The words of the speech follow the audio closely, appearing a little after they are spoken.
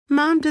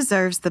Mom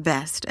deserves the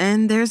best,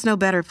 and there's no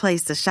better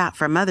place to shop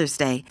for Mother's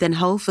Day than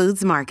Whole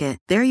Foods Market.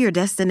 They're your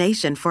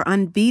destination for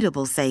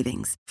unbeatable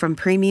savings, from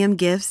premium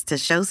gifts to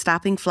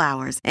show-stopping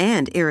flowers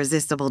and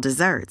irresistible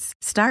desserts.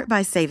 Start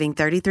by saving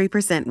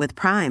 33% with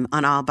Prime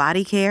on all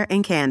body care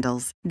and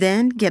candles.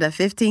 Then get a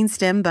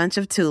 15-stem bunch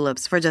of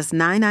tulips for just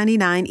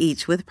 $9.99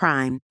 each with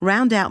Prime.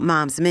 Round out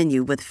Mom's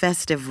menu with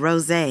festive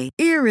rosé,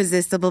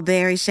 irresistible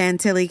berry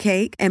chantilly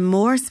cake, and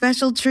more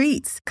special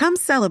treats. Come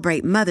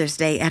celebrate Mother's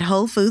Day at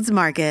Whole Foods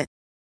Market.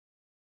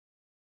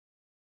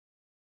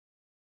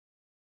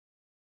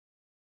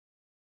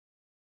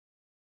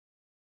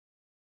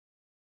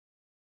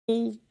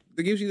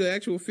 That gives you the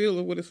actual feel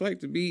of what it's like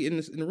to be in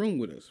the room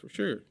with us, for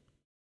sure.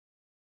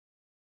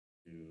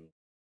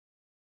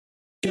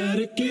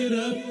 Gotta get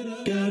up,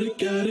 gotta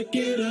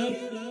get up,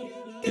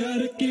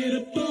 gotta get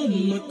up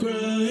on my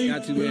grind.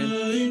 Got to,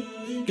 man.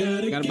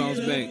 Gotta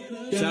bounce back.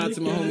 Shout out to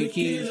my homie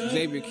Keys,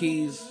 Xavier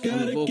Keys,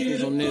 on the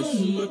vocals on this.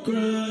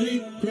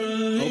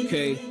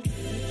 Okay.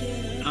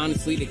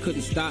 Honestly, they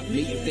couldn't stop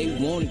me if they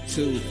wanted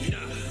to.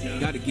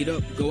 Gotta get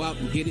up, go out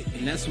and get it,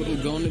 and that's what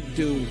I'm gonna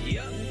do.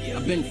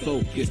 I've been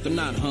focused, I'm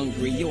not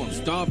hungry, yo, I'm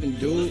starving,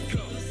 dude.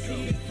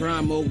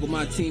 Grind mode with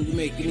my team, we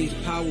making these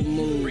power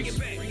moves.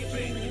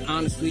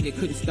 Honestly, they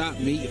couldn't stop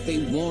me if they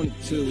wanted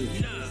to.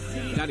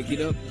 Gotta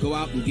get up, go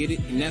out and get it,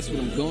 and that's what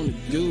I'm gonna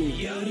do.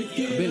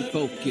 I've been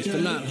focused,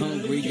 I'm not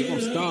hungry, yo, I'm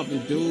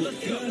starving, dude.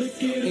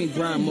 In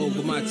grind mode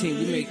with my team,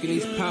 we making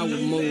these power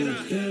moves.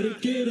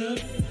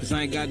 Cause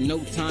I ain't got no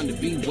time to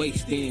be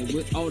wasting.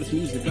 With all this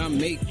music I'm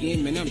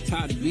making, man, I'm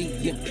tired of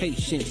being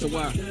impatient. So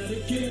I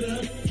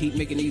keep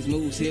making these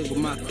moves here with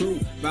my crew.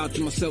 Vow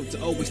to myself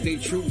to always stay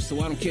true.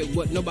 So I don't care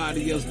what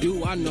nobody else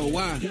do, I know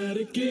why.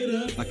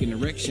 Like an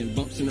erection,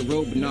 bumps in the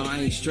road, but no, I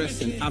ain't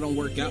stressing. I don't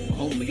work out, but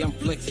homie, I'm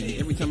flexing.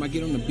 Every time I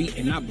get on the beat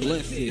and I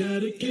bless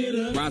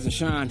it. Rise and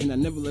shine, and I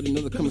never let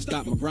another come and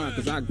stop my grind.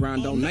 Cause I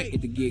grind all night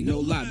at the gig,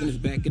 no lie. Then it's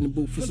back in the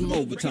booth for some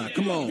overtime.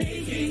 Come on.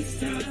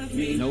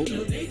 Nope.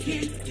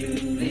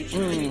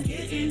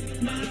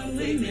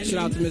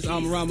 Shout out to Miss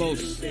Alma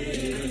Ramos.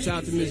 Shout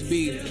out to Miss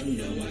B.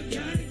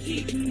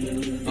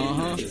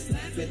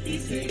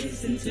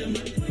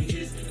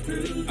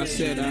 I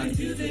said,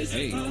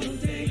 hey.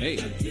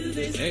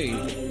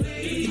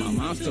 My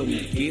mom told me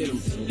to get them,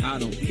 so I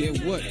don't care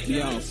what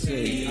y'all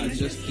say. I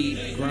just keep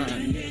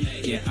grinding.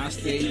 Yeah, I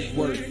stay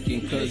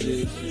working, cause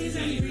it's,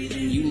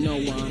 you know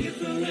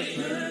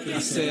I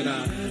said,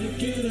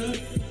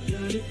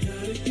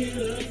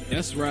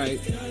 that's right.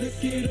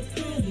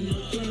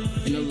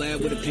 In the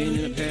lab with a pen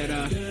and a pad,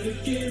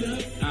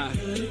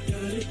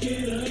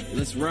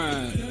 let's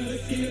ride.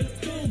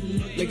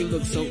 Make it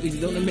look so easy,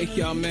 don't it make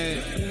y'all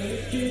mad?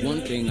 One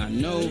thing I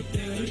know,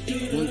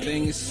 one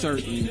thing is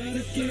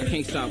certain. I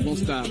can't stop, won't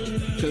stop,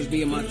 cause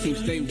me and my team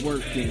stay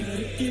working.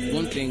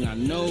 One thing I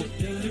know,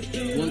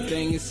 one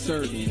thing is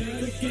certain.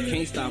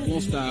 Can't stop,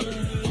 won't stop,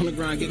 on the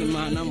grind, getting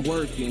mine, I'm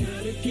working.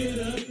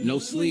 No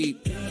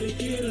sleep,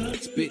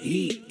 spit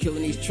heat,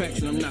 killing these tracks,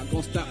 and I'm not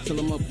gonna stop till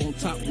I'm up on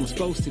top where I'm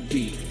supposed to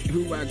be.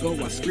 Everywhere I go,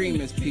 I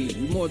scream SP.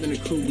 We more than a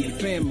crew, we a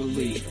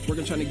family.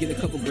 Working trying to get a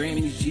couple grand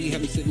in these G,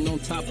 having sitting on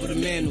top of the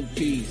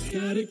mantelpiece.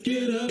 Gotta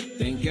get up,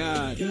 thank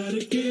God.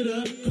 Gotta get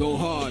up. Go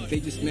hard, they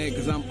just mad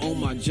cause I'm on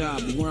my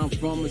job. But where I'm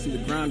from is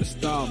either grind or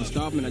starve. And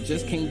starving, I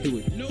just can't do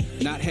it.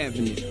 Not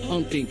having it,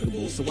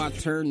 unthinkable. So I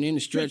turn in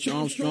and stretch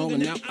Armstrong,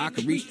 and now I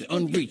can reach the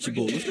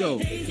unreachable. Let's go.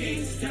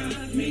 Hey,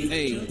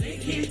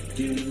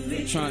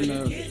 trying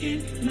to,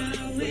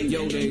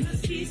 yo,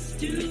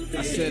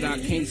 I said I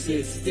can't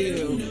sit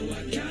still.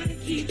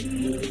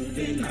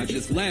 I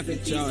just laugh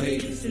at y'all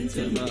haters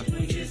until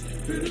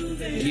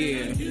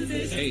yeah,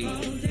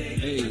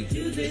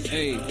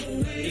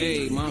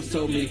 hey, mom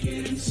told me,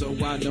 so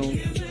I don't,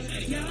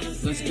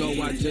 let's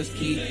go, I just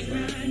keep,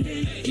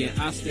 yeah,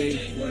 I stay,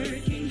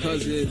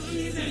 cause it's,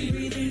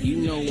 you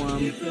know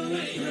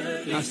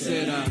I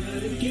said,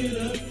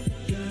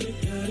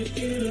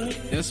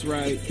 that's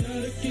right,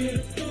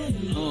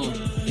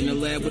 in the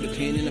lab with a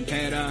pen and a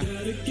pad,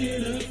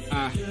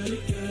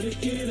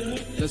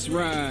 let's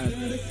ride,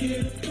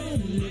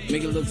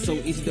 make it look so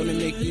easy, don't it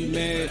make you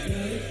mad?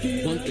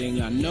 One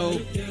thing I know,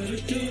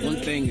 one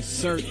thing is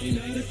certain,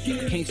 I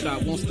can't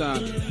stop, won't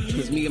stop,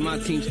 cause me and my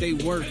team stay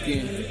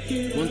working.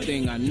 One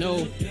thing I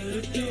know,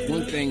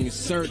 one thing is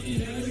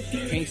certain,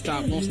 can't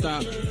stop, won't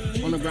stop,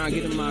 on the grind,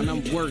 getting mine,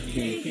 I'm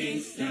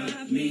working.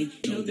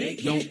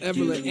 Don't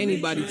ever let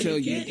anybody tell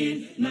you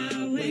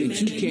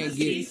that you can't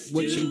get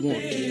what you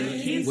want.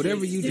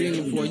 Whatever you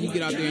dreaming for, you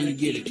get out there and you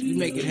get it. You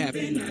make it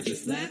happen.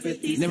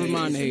 Never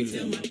mind the haters.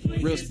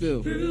 Real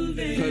spill.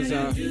 Cause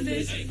all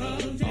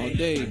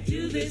day,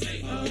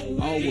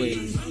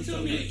 always,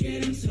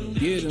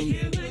 get them.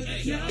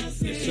 Yes,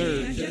 sir.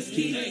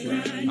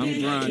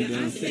 I'm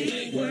grinding.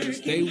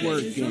 Stay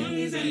working.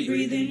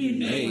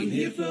 Hey,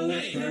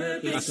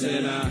 I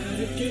said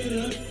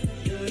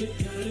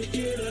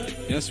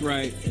that's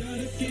right.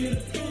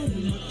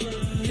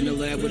 In the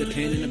lab with a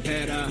pen and a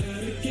pad,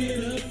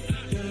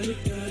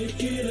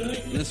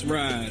 let's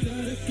ride.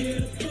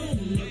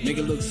 Make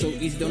it look so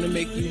easy, don't it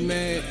make you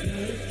mad?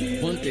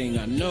 One thing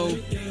I know,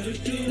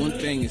 one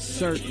thing is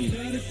certain.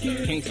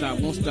 Can't stop,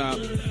 won't stop,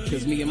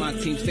 cause me and my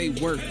team stay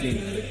working.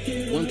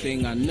 One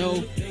thing I know,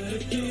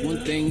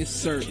 one thing is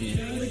certain.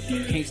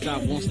 Can't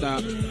stop, won't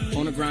stop,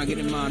 on the grind, get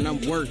in mind, I'm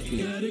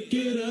working. Gotta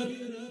get up,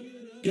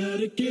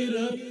 gotta get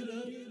up,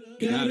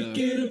 gotta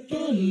get up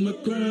on my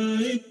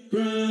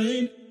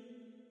grind.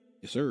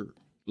 Yes, sir.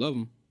 Love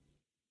them.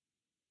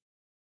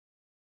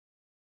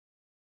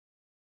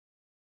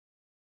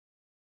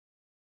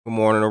 Good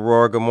morning,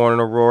 Aurora. Good morning,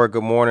 Aurora.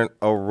 Good morning,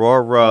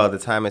 Aurora. The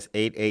time is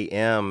 8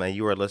 a.m. and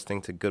you are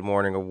listening to Good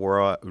Morning,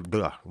 Aurora.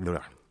 Blah,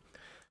 blah.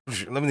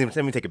 Let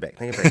me take it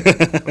back. Let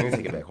me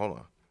take it back. Hold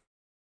on.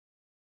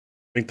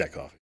 Drink that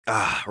coffee.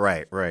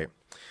 Right.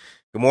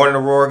 Good morning,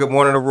 Aurora. Good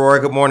morning, Aurora.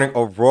 Good morning,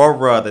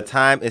 Aurora. The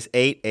time is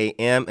 8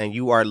 a.m. and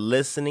you are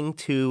listening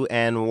to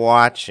and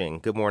watching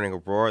Good Morning,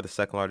 Aurora, the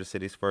second largest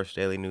city's first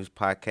daily news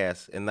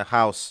podcast. In the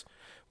house,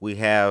 we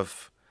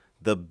have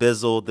the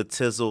Bizzle, the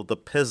Tizzle, the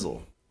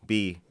Pizzle.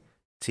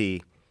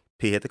 BTP.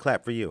 Hit the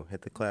clap for you.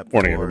 Hit the clap.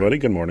 Morning, everybody.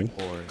 Good morning.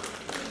 For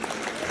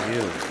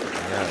you.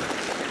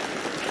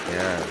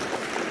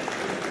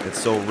 Yeah.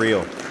 It's so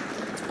real.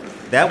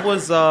 That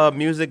was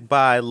music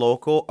by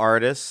local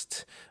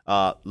artist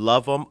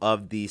Love 'Em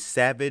of the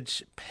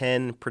Savage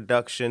Pen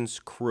Productions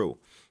crew.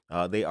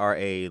 They are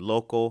a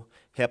local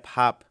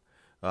hip-hop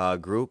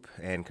group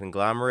and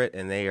conglomerate,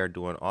 and they are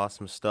doing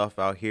awesome stuff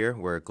out here.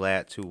 We're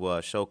glad to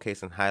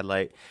showcase and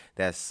highlight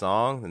that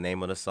song. The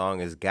name of the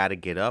song is Gotta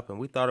Get Up, and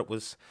we thought it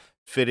was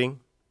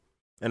fitting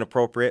and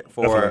appropriate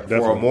for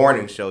a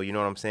morning show. You know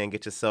what I'm saying?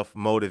 Get yourself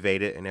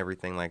motivated and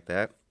everything like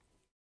that.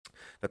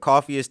 The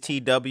coffee is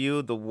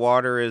TW. The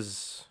water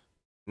is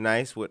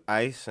nice with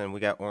ice, and we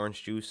got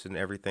orange juice and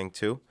everything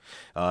too.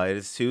 It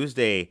is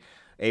Tuesday,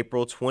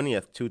 April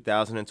 20th,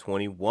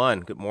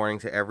 2021. Good morning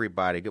to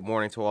everybody. Good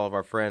morning to all of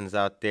our friends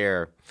out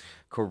there.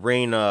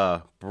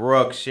 Karina,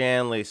 Brooke,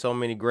 Shanley, so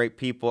many great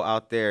people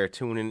out there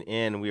tuning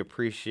in. We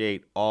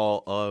appreciate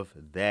all of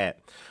that.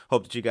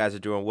 Hope that you guys are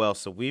doing well.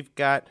 So we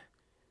got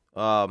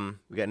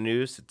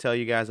news to tell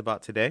you guys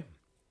about today.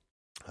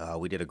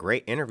 We did a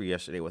great interview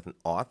yesterday with an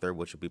author,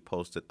 which will be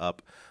posted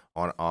up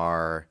on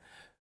our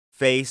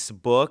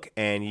Facebook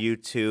and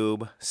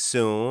YouTube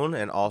soon,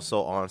 and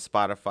also on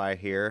Spotify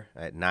here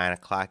at 9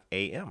 o'clock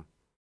a.m.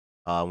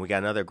 We got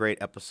another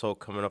great episode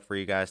coming up for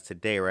you guys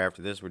today. Right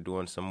after this, we're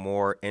doing some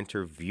more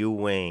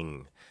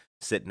interviewing,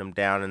 sitting them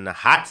down in the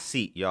hot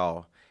seat,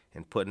 y'all,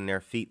 and putting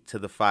their feet to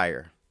the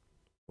fire.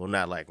 Well,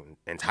 not like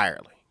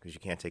entirely, because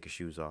you can't take your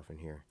shoes off in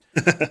here.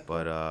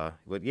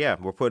 But yeah,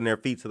 we're putting their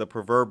feet to the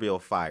proverbial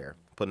fire,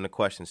 putting the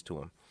questions to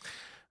them.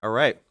 All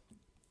right.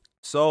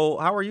 So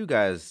how are you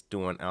guys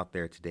doing out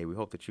there today? We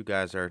hope that you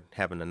guys are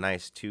having a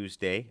nice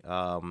Tuesday.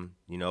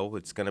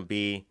 It's gonna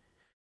be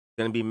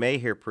May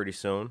here pretty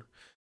soon,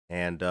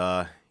 and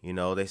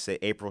they say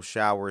April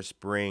showers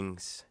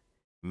brings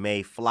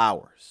May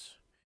flowers.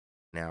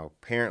 Now,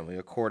 apparently,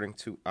 according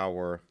to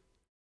our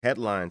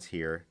headlines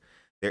here,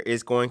 there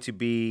is going to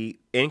be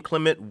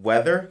inclement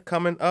weather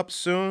coming up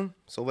soon.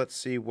 So let's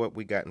see what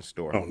we got in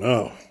store. Oh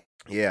no!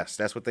 Yes,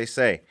 that's what they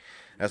say.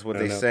 That's what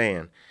they're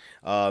saying.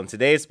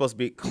 Today is supposed to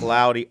be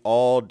cloudy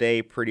all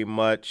day pretty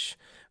much.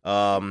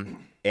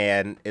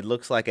 And it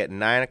looks like at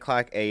 9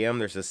 o'clock a.m.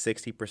 there's a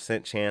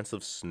 60% chance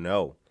of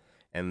snow.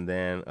 And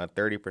then a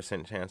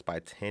 30% chance by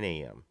 10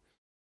 a.m.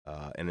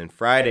 And then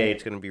Friday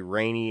it's going to be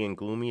rainy and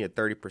gloomy, a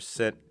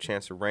 30%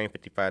 chance of rain,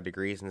 55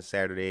 degrees. And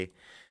Saturday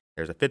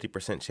there's a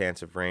 50%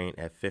 chance of rain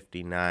at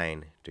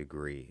 59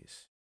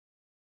 degrees.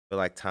 I feel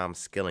like Tom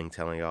Skilling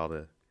telling y'all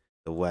the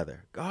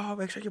weather. Oh,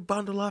 make sure you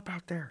bundle up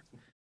out there.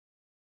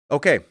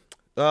 Okay.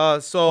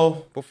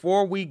 So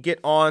before we get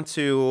on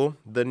to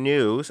the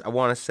news, I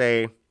want to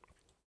say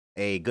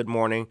a good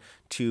morning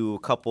to a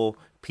couple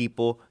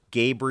people.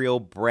 Gabriel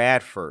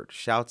Bradford.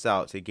 Shouts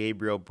out to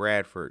Gabriel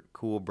Bradford.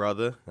 Cool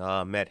brother.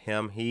 Met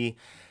him. He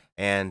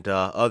and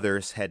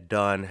others had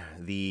done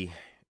the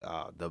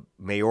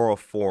mayoral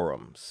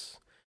forums.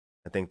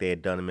 I think they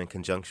had done them in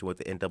conjunction with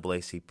the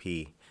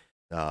NAACP,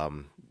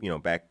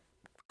 back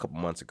a couple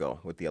months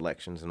ago with the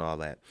elections and all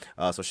that.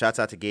 So shouts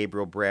out to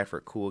Gabriel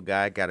Bradford, cool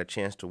guy. Got a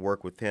chance to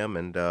work with him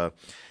and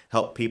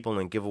help people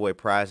and give away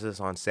prizes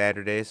on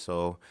Saturdays.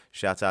 So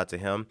shouts out to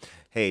him.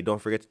 Hey, don't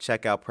forget to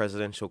check out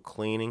Presidential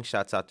Cleaning.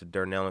 Shouts out to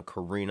Darnell and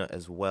Karina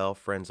as well,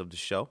 friends of the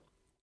show.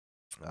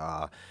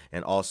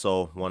 And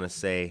also want to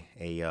say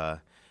a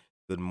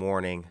good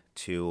morning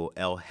to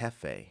El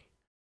Jefe.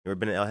 You ever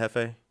been to El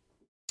Jefe?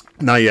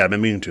 Not yet. I've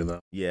been meaning to, though.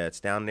 Yeah, it's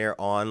down there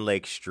on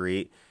Lake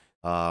Street.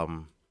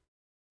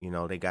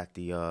 They got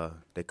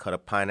they cut a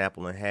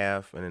pineapple in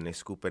half and then they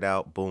scoop it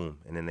out, boom.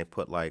 And then they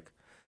put like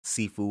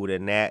seafood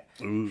in that,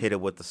 hit it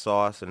with the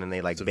sauce, and then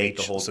they like bake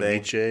the whole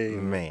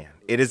thing. Man,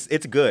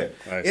 it's good.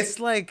 Nice. It's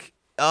like,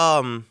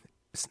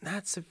 it's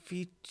not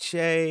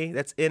ceviche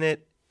that's in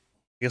it.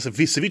 I guess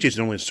ceviche is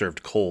normally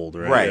served cold,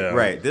 right?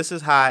 Right. This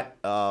is hot.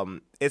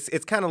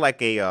 It's kind of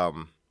like a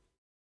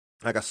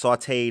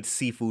sautéed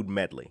seafood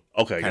medley.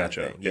 Okay,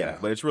 gotcha. Yeah,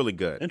 but it's really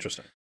good.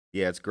 Interesting.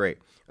 Yeah, it's great.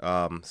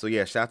 So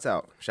yeah, shouts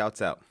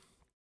out.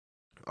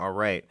 All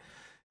right.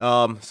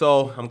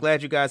 So I'm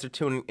glad you guys are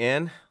tuning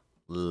in.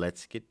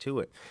 Let's get to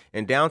it.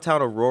 In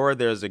downtown Aurora,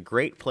 there's a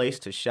great place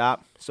to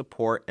shop,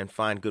 support, and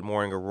find Good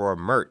Morning Aurora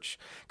merch.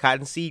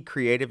 Cottonseed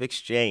Creative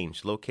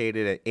Exchange,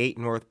 located at 8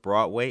 North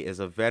Broadway, is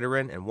a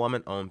veteran and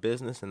woman-owned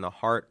business in the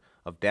heart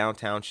of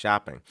downtown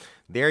shopping.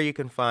 There you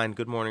can find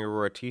Good Morning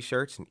Aurora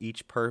t-shirts, and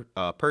each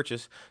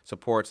purchase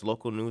supports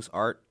local news,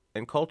 art,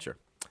 and culture.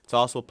 It's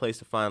also a place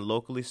to find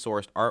locally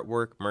sourced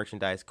artwork,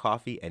 merchandise,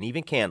 coffee, and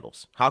even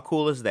candles. How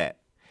cool is that?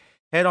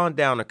 Head on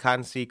down to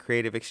Cottonseed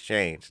Creative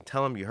Exchange and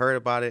tell them you heard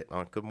about it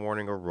on Good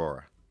Morning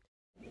Aurora.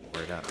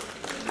 Word up.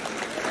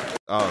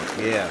 Oh,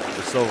 yeah.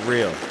 It's so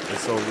real.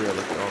 It's so real.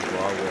 It's on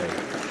Broadway.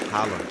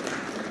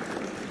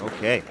 Holla.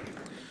 Okay.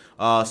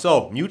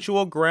 So,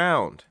 Mutual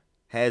Ground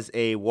has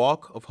a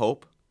Walk of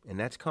Hope, and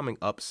that's coming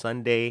up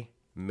Sunday,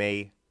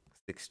 May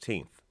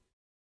 16th.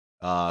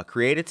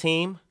 Create a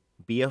team.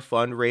 Be a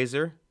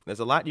fundraiser. There's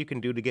a lot you can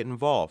do to get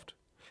involved.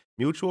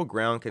 Mutual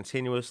Ground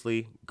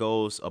continuously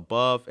goes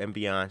above and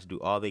beyond to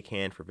do all they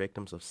can for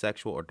victims of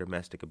sexual or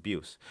domestic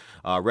abuse.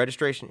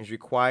 Registration is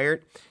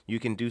required. You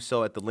can do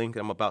so at the link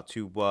I'm about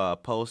to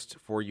post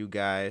for you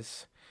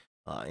guys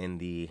in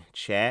the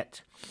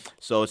chat.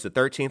 So it's the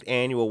 13th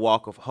annual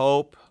Walk of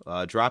Hope.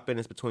 Drop-in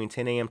is between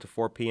 10 a.m. to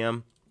 4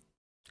 p.m.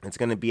 It's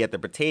going to be at the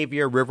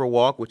Batavia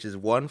Riverwalk, which is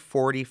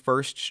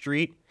 141st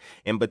Street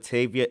in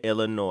Batavia,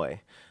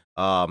 Illinois.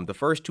 The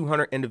first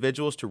 200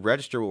 individuals to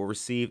register will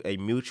receive a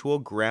Mutual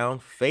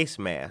Ground face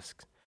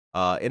mask.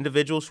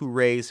 Individuals who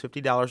raise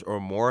 $50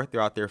 or more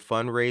throughout their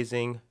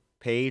fundraising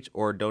page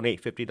or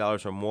donate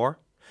 $50 or more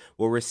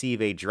will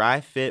receive a Dry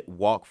Fit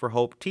Walk for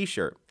Hope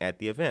t-shirt at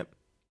the event.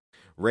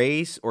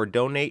 Raise or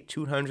donate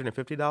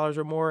 $250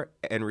 or more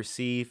and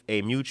receive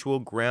a Mutual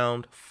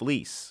Ground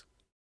fleece.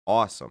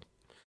 Awesome.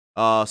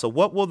 So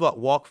what will the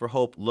Walk for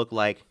Hope look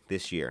like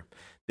this year?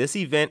 This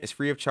event is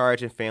free of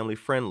charge and family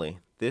friendly.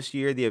 This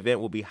year, the event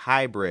will be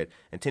hybrid.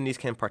 Attendees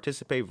can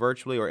participate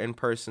virtually or in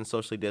person,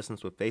 socially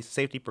distanced with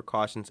safety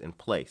precautions in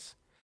place.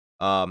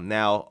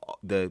 Now,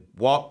 the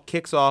walk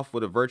kicks off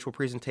with a virtual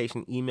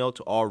presentation emailed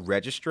to all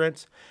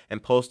registrants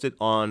and posted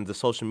on the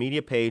social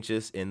media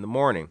pages in the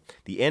morning.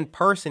 The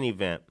in-person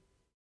event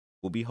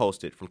will be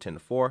hosted from 10 to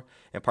 4,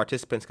 and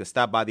participants can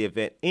stop by the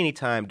event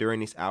anytime during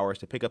these hours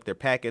to pick up their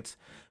packets,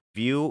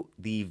 view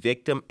the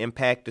victim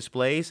impact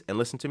displays, and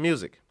listen to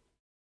music.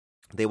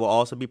 They will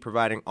also be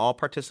providing all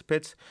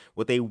participants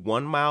with a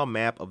 1-mile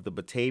map of the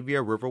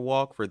Batavia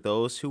Riverwalk for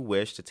those who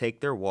wish to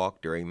take their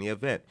walk during the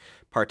event.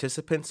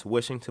 Participants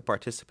wishing to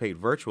participate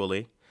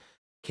virtually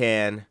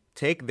can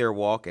take their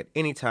walk at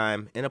any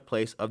time in a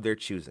place of their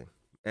choosing,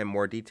 and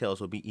more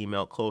details will be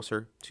emailed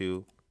closer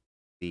to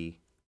the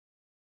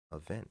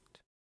event.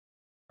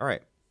 All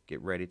right,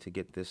 get ready to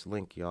get this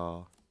link,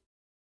 y'all.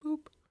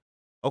 Boop.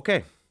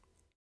 Okay.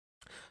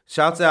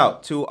 Shouts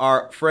out to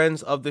our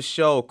friends of the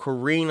show,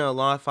 Karina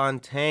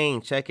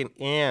LaFontaine, checking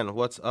in.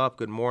 What's up?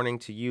 Good morning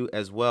to you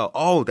as well.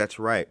 Oh, that's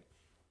right.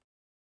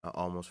 I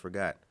almost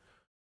forgot.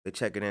 They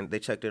checked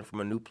in from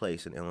a new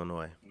place in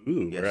Illinois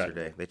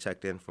yesterday. Right. They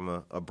checked in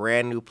from a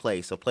brand new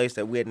place, a place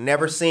that we had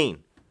never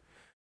seen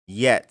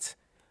yet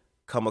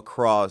come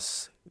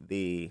across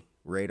the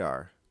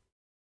radar.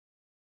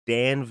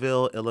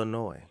 Danville,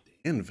 Illinois.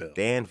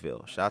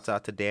 Danville. Shouts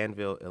out to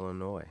Danville,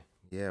 Illinois.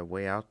 Yeah,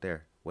 way out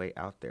there.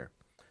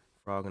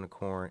 Frog in the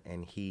corn,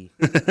 and he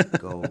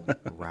go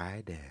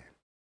riding.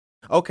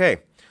 Okay,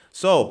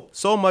 so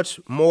much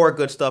more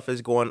good stuff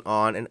is going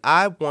on, and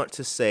I want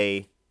to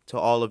say to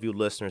all of you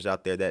listeners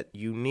out there that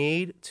you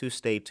need to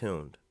stay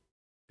tuned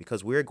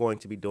because we're going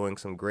to be doing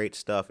some great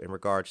stuff in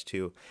regards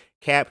to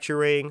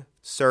capturing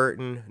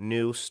certain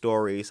new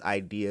stories,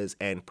 ideas,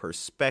 and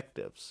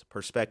perspectives.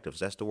 Perspectives,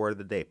 that's the word of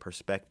the day,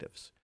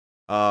 perspectives.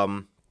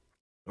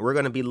 We're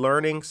going to be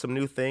learning some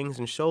new things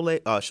and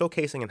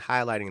showcasing and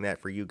highlighting that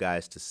for you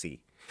guys to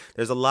see.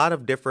 There's a lot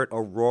of different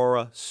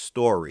Aurora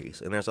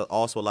stories, and there's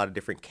also a lot of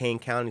different Kane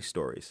County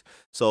stories.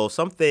 So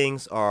some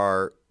things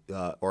are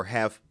or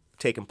have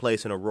taken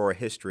place in Aurora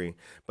history,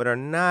 but are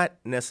not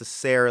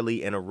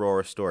necessarily an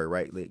Aurora story,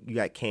 right? You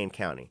got Kane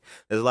County.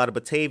 There's a lot of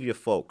Batavia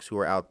folks who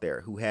are out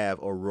there who have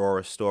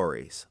Aurora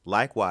stories.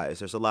 Likewise,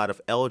 there's a lot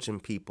of Elgin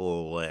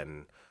people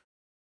and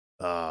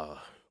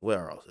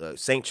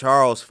St.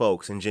 Charles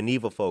folks and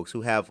Geneva folks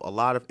who have a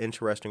lot of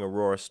interesting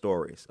Aurora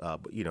stories.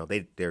 But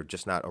they're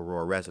just not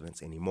Aurora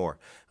residents anymore.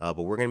 But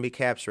we're going to be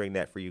capturing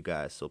that for you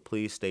guys. So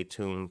please stay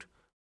tuned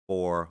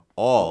for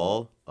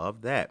all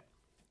of that.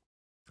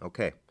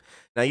 Okay.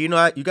 Now, you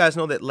guys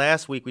know that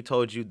last week we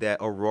told you that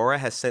Aurora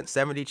has sent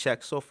 70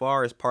 checks so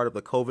far as part of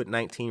the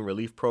COVID-19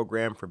 relief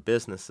program for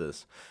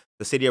businesses.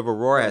 The city of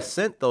Aurora has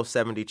sent those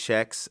 70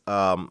 checks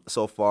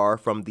so far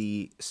from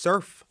the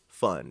SURF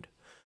Fund,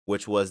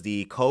 which was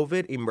the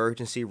COVID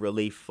Emergency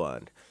Relief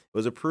Fund. It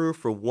was approved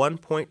for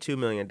 $1.2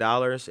 million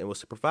and was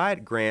to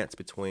provide grants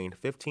between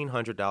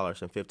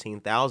 $1,500 and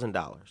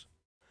 $15,000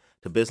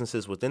 to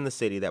businesses within the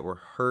city that were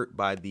hurt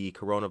by the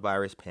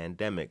coronavirus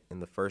pandemic. In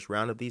the first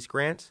round of these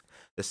grants,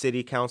 the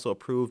city council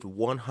approved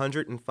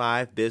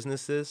 105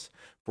 businesses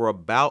for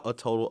about a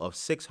total of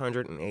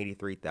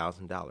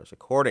 $683,000.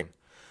 According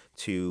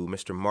to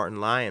Mr. Martin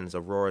Lyons,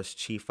 Aurora's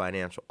chief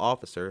financial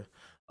officer,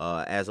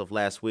 as of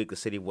last week, the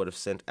city would have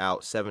sent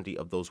out 70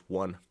 of those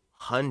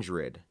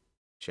 100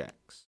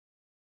 checks.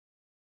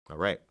 All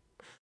right.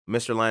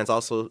 Mr. Lyons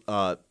also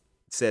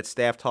said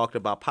staff talked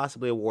about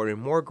possibly awarding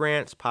more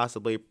grants,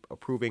 possibly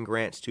approving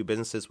grants to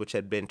businesses which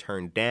had been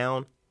turned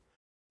down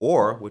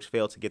or which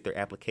failed to get their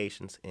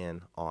applications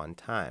in on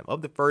time.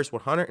 Of the first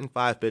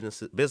 105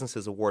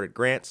 businesses awarded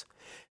grants,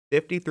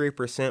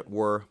 53%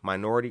 were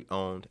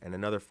minority-owned and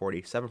another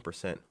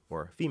 47%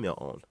 were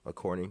female-owned,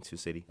 according to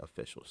city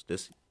officials.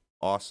 This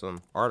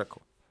awesome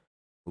article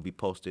will be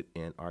posted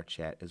in our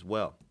chat as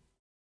well.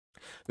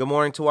 Good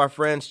morning to our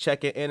friends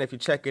checking in. If you're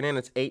checking in,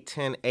 it's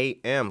 8:10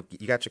 a.m.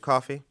 You got your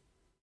coffee?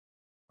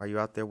 Are you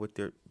out there with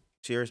your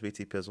cheers,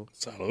 BT Pizzle?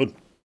 Salud.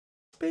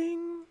 Bing.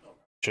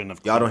 Shouldn't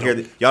have. Y'all don't hear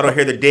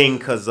the ding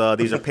because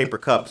these are paper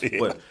cups. Yeah.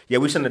 But yeah,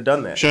 we shouldn't have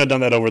done that. Shouldn't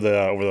have done that over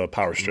the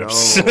power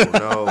strips.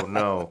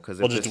 No. Because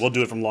we'll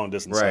do it from long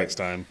distance next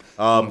time.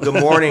 Good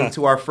morning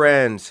to our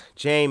friends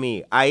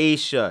Jamie,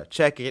 Aisha,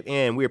 checking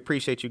in. We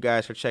appreciate you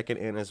guys for checking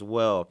in as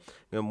well.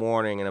 Good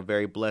morning and a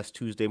very blessed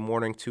Tuesday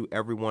morning to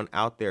everyone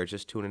out there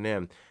just tuning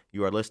in.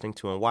 You are listening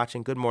to and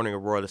watching Good Morning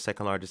Aurora, the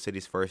second largest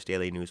city's first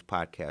daily news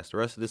podcast. The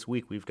rest of this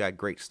week, we've got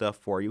great stuff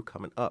for you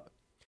coming up.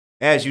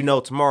 As you know,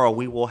 tomorrow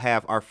we will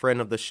have our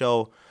friend of the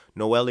show,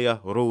 Noelia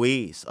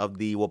Ruiz of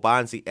the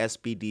Waubonsie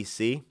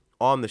SBDC,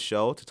 on the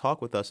show to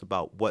talk with us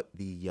about what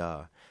the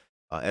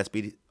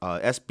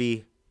SBDC,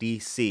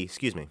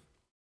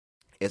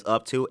 is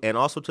up to, and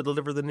also to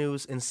deliver the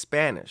news in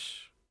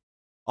Spanish.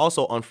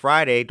 Also, on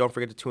Friday, don't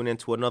forget to tune in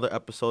to another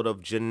episode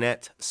of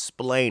Jeanette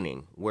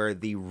Splaining, where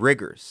the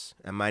rigors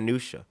and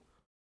minutia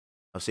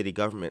of city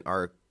government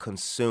are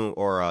consumed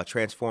or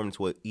transformed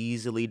into an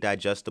easily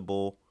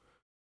digestible.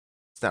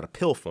 It's not a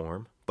pill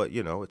form, but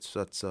it's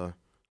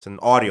an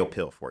audio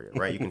pill for you,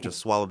 right? You can just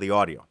swallow the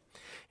audio,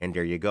 and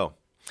there you go.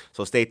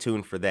 So stay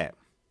tuned for that.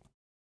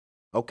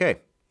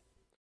 Okay.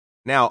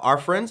 Now, our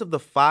friends of the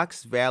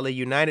Fox Valley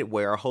United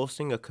Way are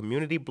hosting a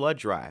community blood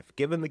drive,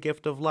 Given the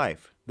Gift of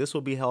Life. This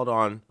will be held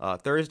on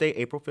Thursday,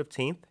 April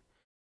 15th.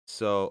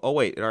 So, oh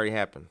wait, it already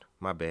happened.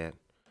 My bad.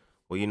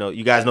 Well,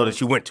 you guys know that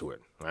you went to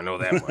it. I know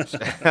that much.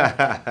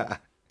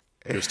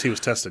 He was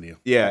testing you.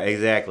 Yeah,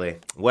 exactly.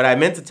 What I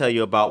meant to tell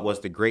you about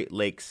was the Great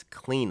Lakes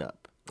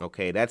cleanup.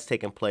 Okay, that's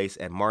taking place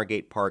at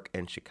Margate Park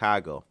in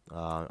Chicago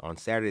on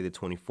Saturday the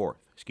 24th.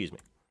 Excuse me.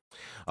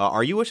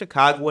 Are you a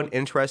Chicagoan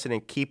interested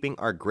in keeping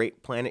our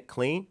great planet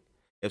clean?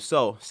 If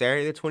so,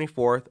 Saturday the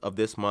 24th of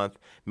this month,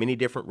 many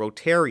different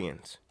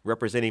Rotarians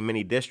representing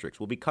many districts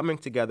will be coming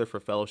together for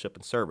fellowship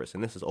and service,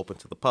 and this is open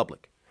to the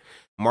public.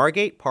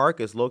 Margate Park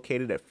is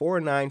located at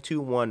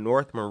 4921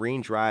 North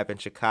Marine Drive in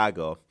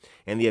Chicago,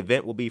 and the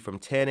event will be from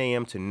 10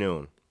 a.m. to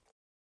noon.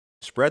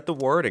 Spread the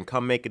word and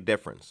come make a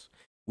difference.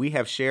 We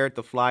have shared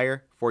the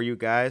flyer for you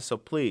guys, so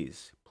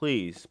please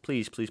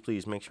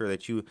make sure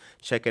that you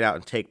check it out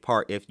and take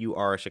part if you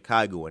are a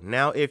Chicagoan.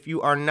 Now, if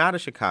you are not a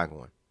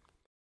Chicagoan,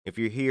 if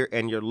you're here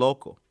and you're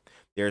local,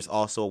 there's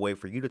also a way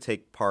for you to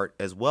take part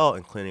as well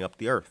in cleaning up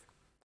the earth.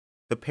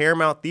 The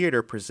Paramount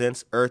Theater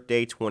presents Earth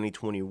Day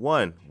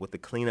 2021 with the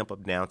cleanup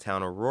of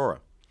downtown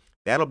Aurora.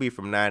 That'll be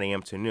from 9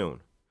 a.m. to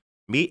noon.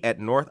 Meet at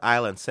North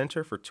Island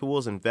Center for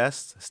tools and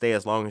vests. Stay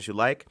as long as you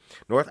like.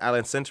 North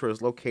Island Center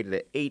is located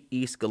at 8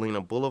 East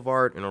Galena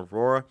Boulevard in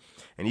Aurora.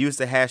 And use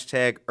the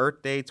hashtag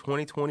Earth Day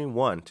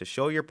 2021 to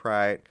show your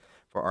pride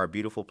for our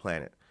beautiful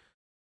planet.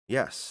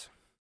 Yes.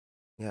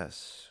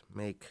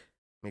 Make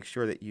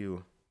sure that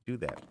you do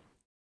that.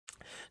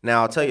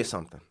 Now, I'll tell you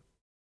something.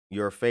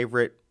 Your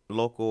favorite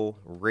local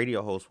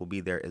radio host will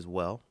be there as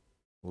well.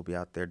 We'll be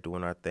out there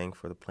doing our thing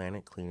for the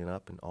planet, cleaning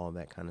up and all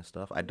that kind of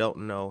stuff. I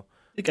don't know.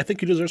 I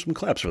think you deserve some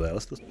claps for that.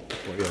 Let's some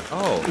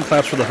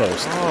claps for the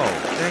host.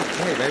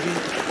 Hey, baby.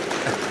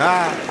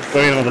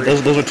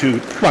 Those are two.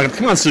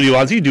 Come on, Studio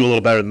Odds. You do a little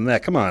better than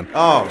that. Come on.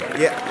 Oh,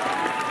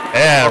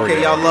 yeah.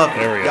 Okay, y'all love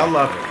it. Y'all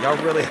love it. Y'all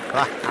really.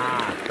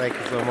 Thank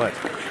you so much.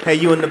 Hey,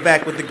 you in the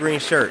back with the green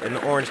shirt and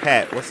the orange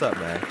hat. What's up,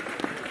 man?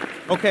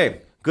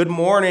 Okay. Good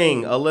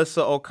morning,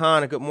 Alyssa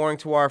O'Connor. Good morning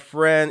to our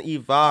friend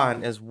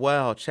Yvonne as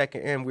well.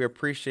 Checking in. We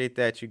appreciate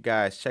that, you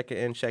guys. Checking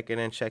in.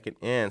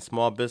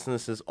 Small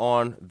businesses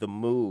on the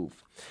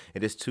move.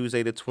 It is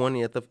Tuesday, the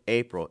 20th of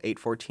April,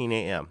 8:14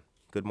 a.m.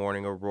 Good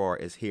Morning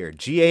Aurora is here.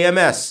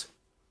 GAMS,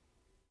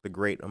 the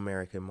Great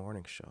American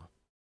Morning Show.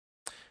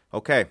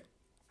 Okay.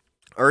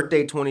 Earth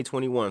Day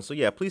 2021. So,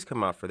 yeah, please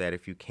come out for that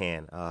if you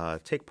can.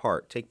 Take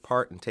part,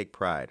 and take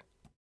pride.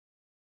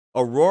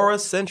 Aurora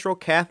Central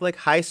Catholic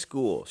High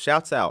School,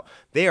 shouts out,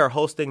 they are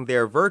hosting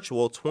their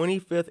virtual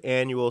 25th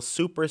annual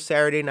Super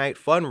Saturday Night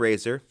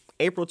fundraiser,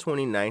 April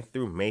 29th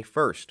through May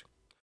 1st.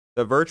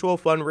 The virtual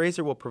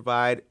fundraiser will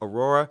provide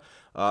Aurora,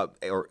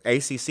 or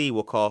ACC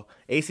will call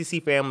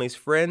ACC families,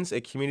 friends,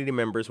 and community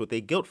members with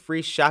a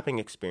guilt-free shopping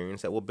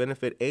experience that will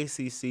benefit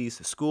ACC's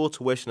school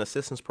tuition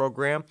assistance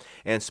program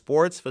and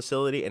sports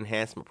facility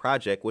enhancement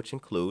project, which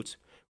includes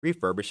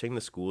refurbishing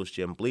the school's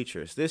gym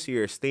bleachers. This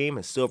year's theme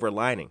is Silver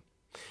Lining.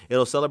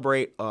 It'll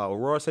celebrate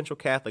Aurora Central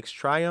Catholic's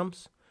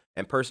triumphs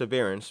and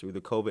perseverance through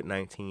the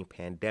COVID-19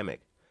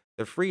 pandemic.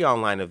 The free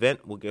online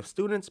event will give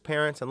students,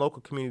 parents, and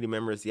local community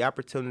members the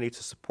opportunity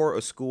to support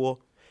a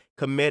school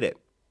committed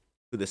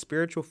to the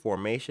spiritual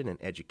formation and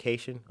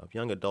education of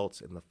young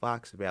adults in the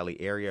Fox Valley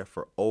area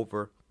for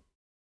over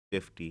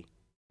 50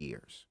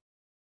 years.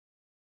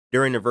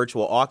 During the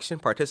virtual auction,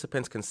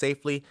 participants can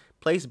safely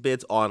place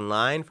bids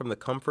online from the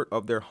comfort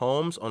of their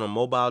homes on a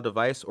mobile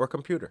device or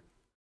computer.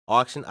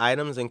 Auction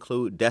items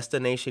include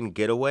destination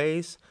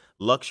getaways,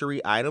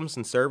 luxury items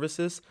and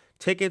services,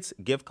 tickets,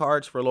 gift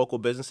cards for local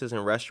businesses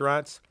and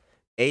restaurants,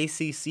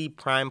 ACC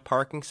prime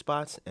parking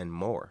spots, and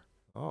more.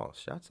 Oh,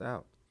 shouts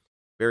out.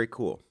 Very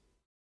cool.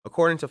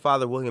 According to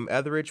Father William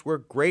Etheridge, we're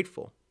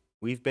grateful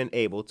we've been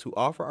able to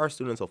offer our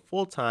students a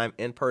full-time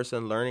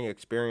in-person learning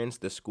experience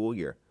this school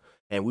year,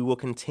 and we will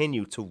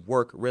continue to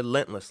work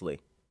relentlessly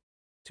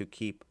to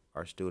keep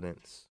our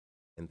students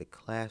in the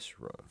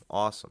classroom.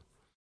 Awesome.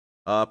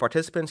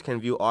 Participants can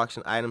view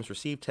auction items,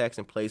 receive text,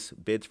 and place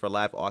bids for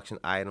live auction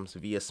items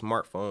via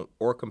smartphone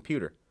or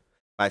computer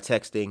by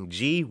texting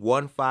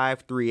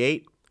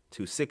G1538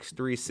 to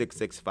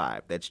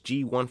 63665. That's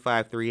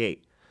G1538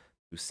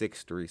 to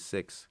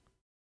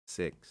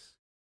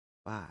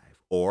 63665.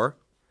 Or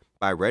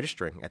by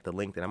registering at the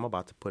link that I'm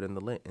about to put in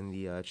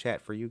the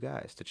chat for you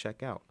guys to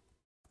check out.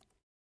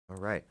 All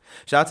right.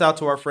 Shouts out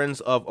to our friends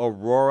of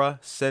Aurora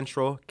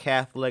Central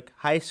Catholic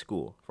High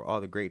School for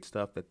all the great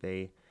stuff that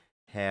they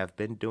have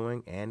been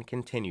doing and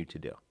continue to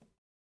do.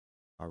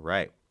 All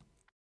right.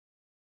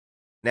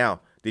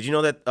 Now, did you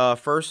know that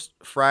first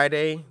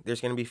Friday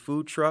there's going to be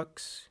food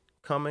trucks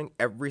coming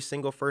every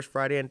single first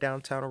Friday in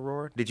downtown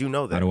Aurora? Did you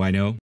know that? How do I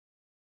know?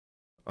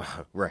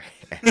 Right.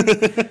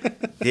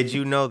 Did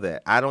you know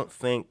that? I don't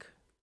think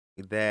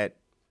that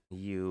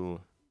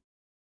you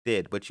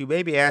did, but you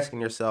may be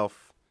asking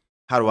yourself,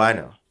 how do I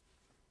know?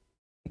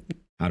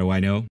 How do I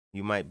know?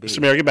 You might be. Mr.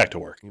 Mayor, get back to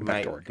work. You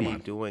might be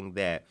doing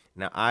that.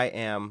 Now, I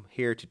am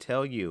here to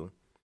tell you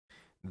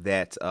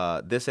that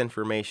this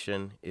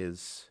information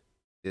is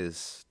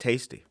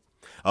tasty.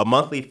 A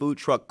monthly food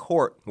truck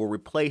court will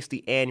replace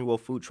the annual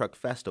food truck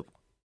festival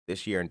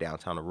this year in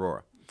downtown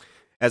Aurora.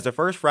 As the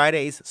First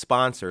Friday's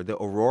sponsor, the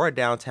Aurora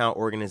Downtown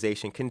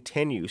Organization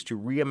continues to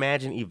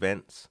reimagine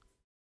events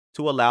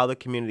to allow the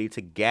community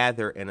to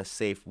gather in a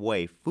safe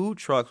way. Food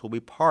trucks will be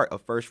part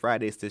of First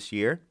Fridays this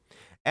year,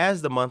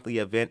 as the monthly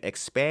event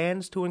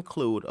expands to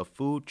include a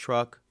food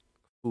truck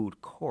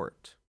food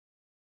court.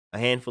 A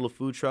handful of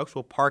food trucks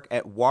will park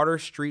at Water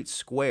Street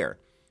Square,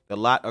 the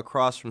lot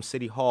across from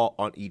City Hall,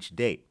 on each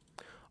date.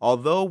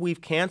 Although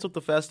we've canceled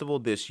the festival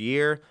this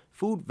year,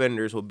 food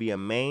vendors will be a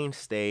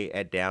mainstay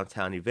at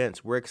downtown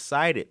events. We're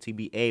excited to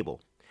be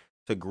able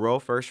to grow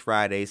First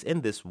Fridays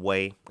in this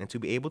way and to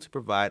be able to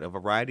provide a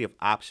variety of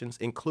options,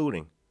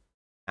 including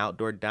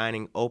outdoor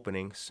dining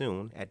opening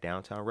soon at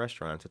downtown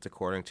restaurants. It's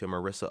according to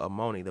Marissa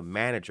Amoni, the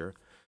manager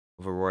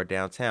of Aurora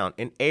Downtown.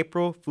 In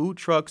April, food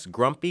trucks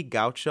Grumpy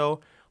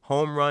Gaucho,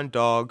 Home Run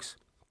Dogs,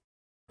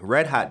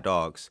 Red Hot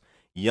Dogs,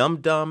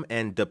 Yum Dum,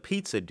 and Da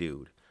Pizza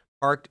Dude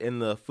parked in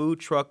the food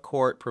truck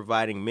court,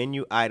 providing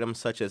menu items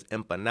such as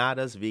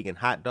empanadas, vegan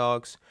hot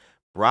dogs,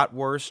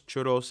 bratwurst,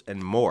 churros,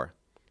 and more.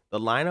 The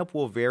lineup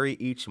will vary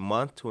each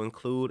month to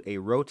include a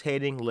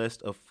rotating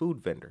list of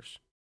food vendors.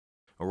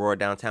 Aurora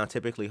Downtown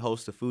typically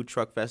hosts the food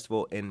truck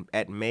festival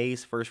at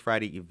May's First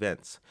Friday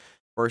events.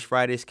 First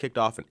Fridays kicked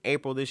off in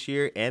April this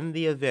year, and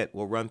the event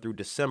will run through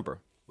December,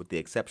 with the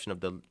exception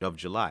of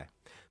July.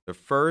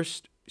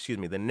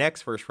 The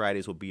next First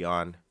Fridays will be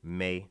on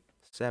May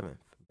 7th.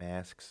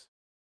 Masks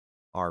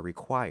are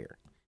required.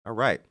 All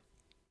right.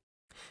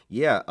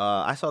 Yeah,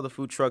 I saw the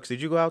food trucks.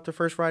 Did you go out to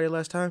First Friday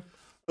last time?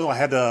 Oh,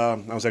 I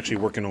was actually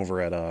working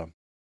over at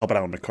helping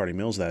out in McCarty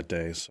Mills that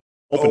day. So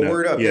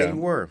word up. Yeah, you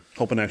were.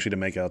 Hoping actually to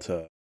make out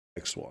to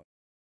next one.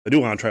 I do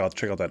want to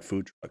check out that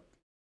food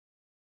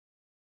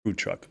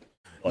truck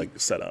like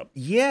setup.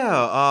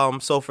 Yeah.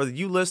 So for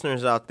you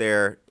listeners out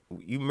there,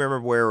 you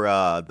remember where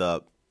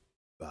the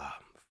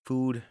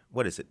food?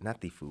 What is it?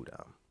 Not the food.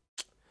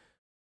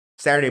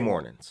 Saturday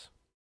mornings.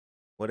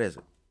 What is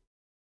it?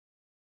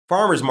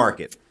 Farmers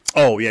Market.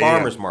 Oh yeah,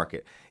 Farmers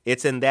Market.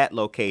 It's in that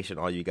location,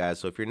 all you guys.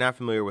 So if you're not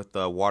familiar with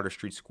Water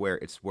Street Square,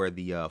 it's where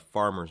the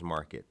Farmers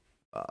Market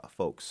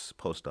folks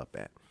post up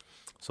at.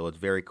 So it's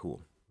very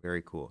cool.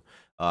 Very cool.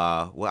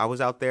 Well, I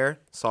was out there,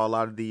 saw a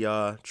lot of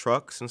the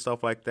trucks and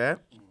stuff like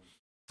that.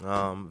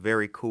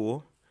 Very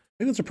cool.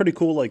 I think it's a pretty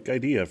cool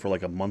idea for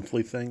a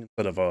monthly thing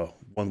instead of a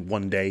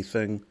one day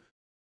thing.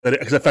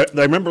 Because I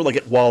remember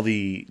while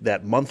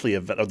that monthly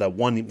event or that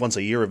once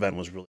a year event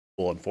was really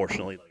cool.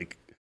 Unfortunately,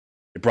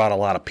 it brought a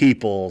lot of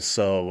people.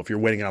 So if you're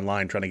waiting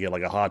online trying to get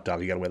like a hot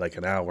dog, you got to wait like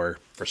an hour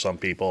for some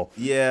people.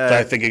 Yeah. So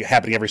I think it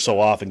happening every so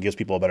often gives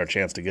people a better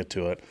chance to get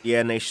to it. Yeah,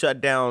 and they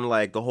shut down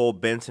like the whole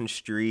Benson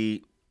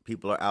Street.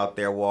 People are out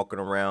there walking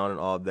around and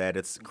all that.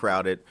 It's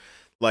crowded.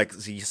 Like,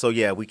 so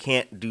yeah, we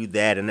can't do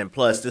that. And then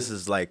plus, this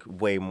is like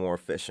way more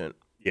efficient,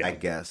 I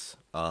guess.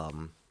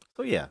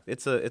 So yeah,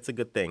 it's a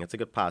good thing. It's a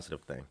good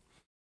positive thing.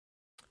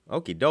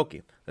 Okie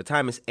dokie. The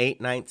time is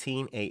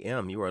 8:19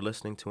 a.m. You are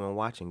listening to and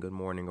watching Good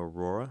Morning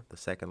Aurora, the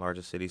second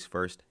largest city's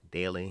first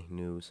daily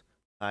news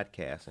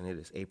podcast, and it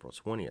is April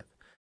 20th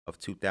of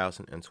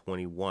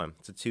 2021.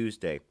 It's a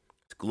Tuesday.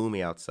 It's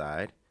gloomy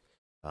outside,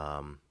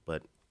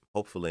 but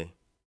hopefully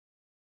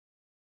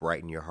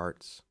brighten your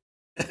hearts.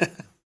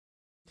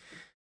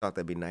 Thought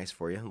that'd be nice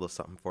for you, a little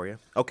something for you.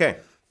 Okay.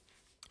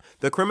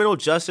 The Criminal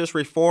Justice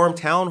Reform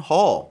Town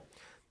Hall.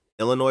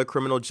 Illinois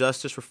Criminal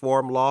Justice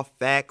Reform Law,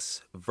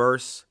 Facts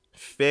versus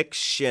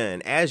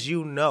Fiction. As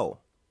you know,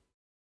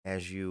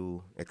 as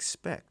you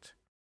expect,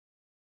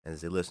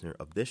 as a listener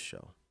of this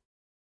show,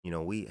 you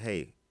know,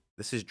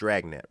 this is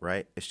Dragnet,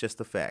 right? It's just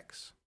the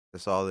facts.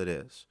 That's all it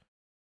is.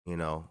 You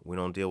know, we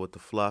don't deal with the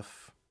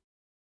fluff,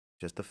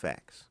 just the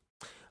facts.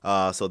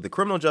 So the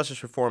Criminal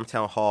Justice Reform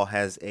Town Hall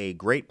has a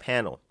great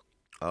panel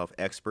of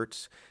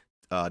experts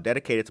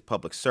dedicated to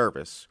public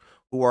service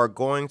who are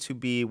going to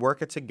be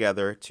working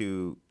together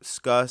to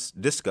discuss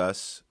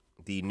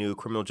the new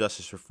criminal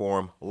justice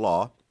reform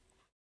law,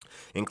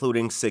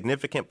 including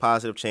significant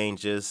positive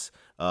changes,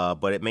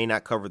 but it may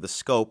not cover the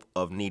scope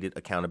of needed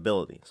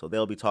accountability. So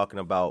they'll be talking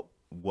about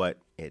what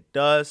it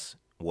does,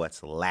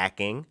 what's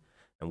lacking,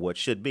 and what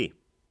should be.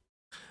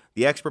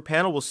 The expert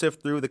panel will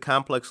sift through the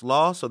complex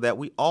law so that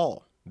we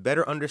all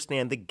better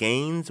understand the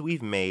gains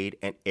we've made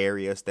and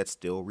areas that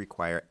still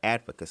require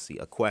advocacy.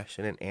 A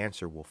question and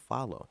answer will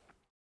follow.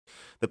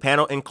 The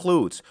panel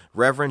includes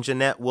Reverend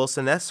Jeanette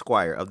Wilson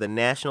Esquire of the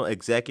National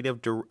Executive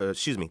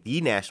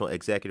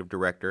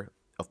Director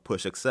of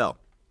Push Excel,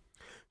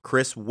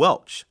 Chris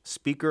Welch,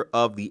 Speaker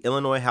of the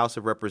Illinois House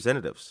of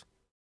Representatives,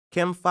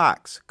 Kim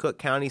Fox, Cook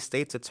County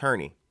State's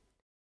Attorney,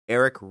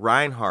 Eric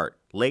Reinhardt,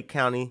 Lake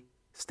County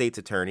State's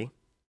Attorney,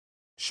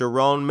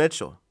 Sharon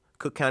Mitchell,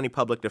 Cook County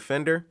Public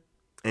Defender,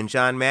 and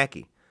John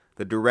Mackey,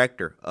 the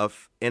Director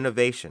of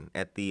Innovation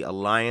at the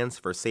Alliance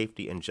for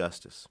Safety and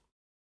Justice.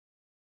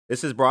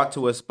 This is brought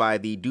to us by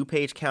the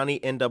DuPage County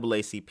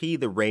NAACP,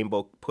 the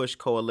Rainbow Push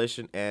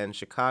Coalition, and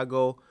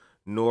Chicago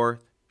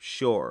North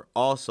Shore.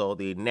 Also,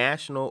 the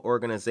National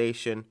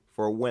Organization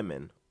for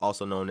Women,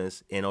 also known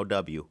as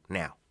NOW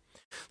now.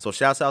 So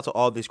shouts out to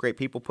all these great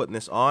people putting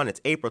this on.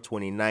 It's April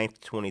 29th,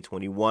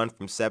 2021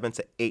 from 7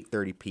 to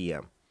 8:30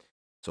 p.m.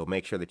 So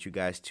make sure that you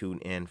guys tune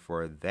in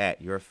for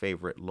that. Your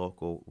favorite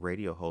local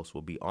radio host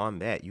will be on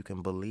that. You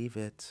can believe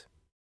it.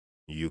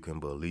 You can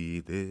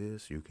believe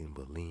this. You can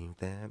believe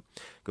that.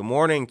 Good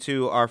morning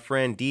to our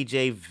friend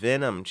DJ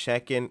Venom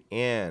checking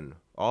in.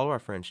 All of our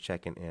friends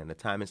checking in. The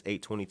time is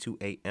 8:22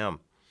 a.m.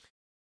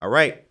 All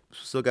right.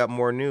 Still got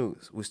more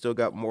news. We still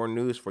got more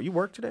news for you.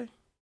 Work today?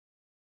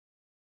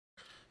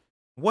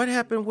 What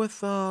happened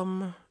with,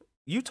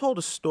 you told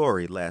a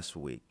story last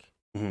week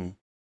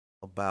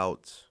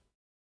about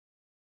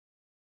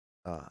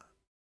a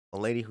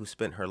lady who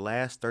spent her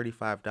last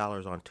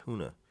 $35 on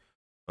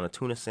a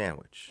tuna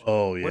sandwich.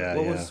 Oh, yeah.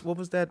 What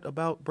was that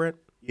about, Brent?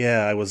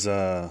 Yeah, I was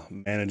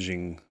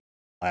managing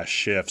last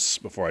shifts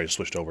before I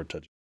switched over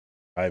to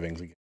driving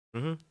again.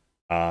 Mm-hmm.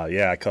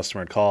 A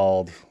customer had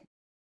called,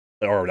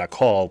 or not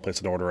called,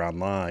 placed an order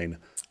online.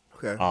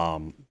 Okay.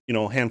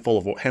 Handful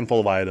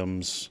of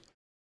items.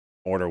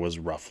 Order was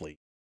roughly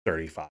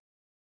 $35,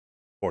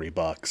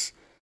 $40.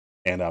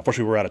 And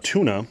unfortunately, we were out of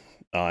tuna,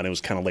 and it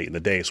was kind of late in the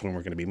day, so we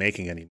weren't going to be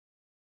making any.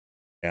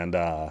 And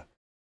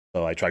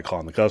so I tried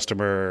calling the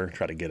customer,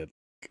 try to get it,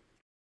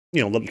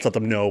 let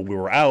them know we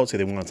were out, say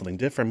they wanted something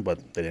different,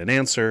 but they didn't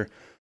answer.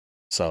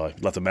 So I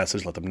left a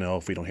message, let them know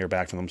if we don't hear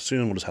back from them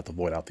soon, we'll just have to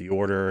void out the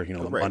order.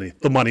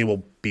 The money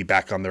will be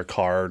back on their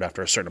card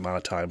after a certain amount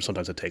of time.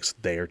 Sometimes it takes a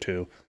day or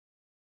two.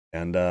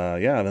 And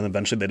then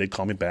eventually they did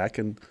call me back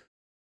and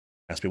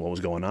asked me what was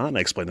going on. I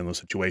explained to them the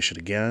situation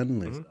again.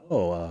 They said,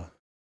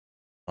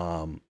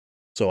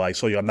 so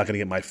I'm not going to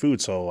get my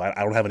food, so I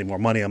don't have any more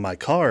money on my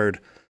card.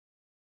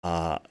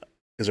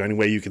 Is there any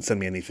way you can send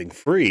me anything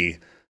free?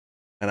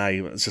 And I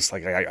was just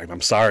like,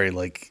 I'm sorry,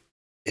 like,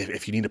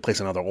 if you need to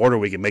place another order,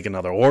 we can make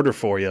another order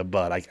for you,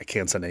 but I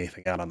can't send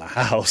anything out on the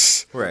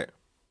house. Right.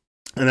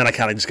 And then I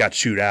kind of just got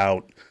chewed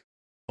out,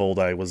 told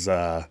I was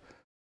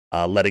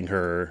letting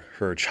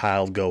her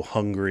child go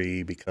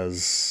hungry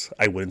because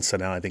I wouldn't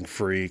send out anything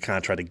free, kind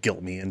of tried to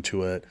guilt me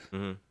into it,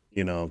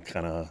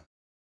 kind of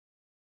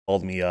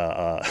called me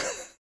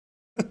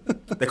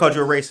They called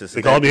you a racist.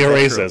 They called me a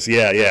racist. True?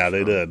 Yeah,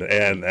 they did.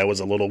 And that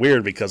was a little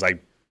weird because I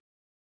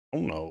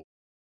don't know.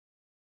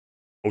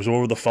 I was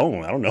over the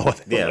phone. I don't know.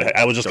 Yeah,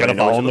 I was just kind of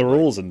following the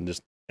rules and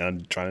just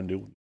trying to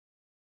do.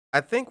 I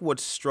think what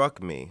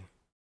struck me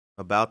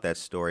about that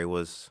story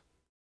was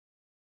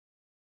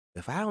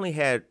if I only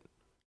had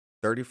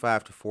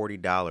 $35 to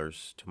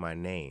 $40 to my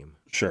name.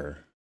 Sure.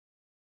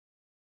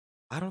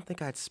 I don't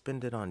think I'd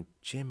spend it on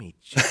Jimmy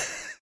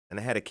John's. And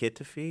I had a kid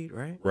to feed,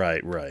 right?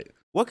 Right.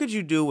 What could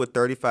you do with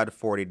 $35 to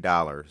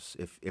 $40?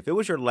 If it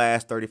was your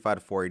last $35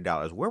 to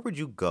 $40, where would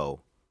you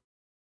go?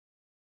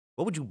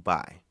 What would you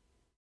buy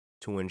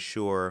to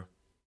ensure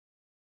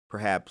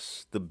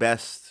perhaps the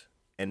best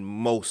and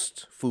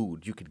most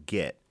food you could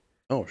get?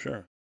 Oh,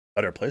 sure.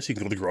 Better place. You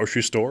can go to the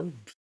grocery store,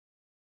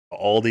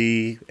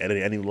 Aldi,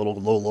 any little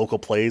local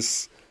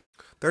place.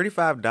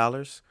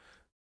 $35.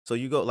 So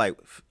you go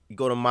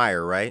to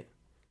Meijer, right?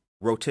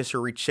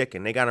 Rotisserie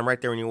chicken. They got them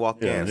right there when you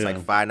walk in. It's like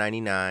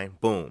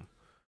 $5.99. Boom.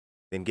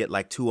 Then get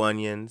like 2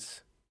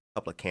 onions, a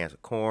couple of cans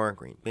of corn,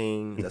 green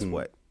beans. That's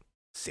what,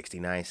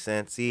 69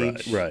 cents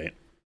each. Right.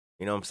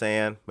 You know what I'm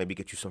saying? Maybe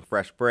get you some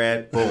fresh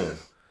bread. Boom.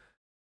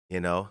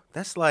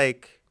 That's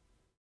like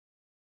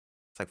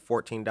it's like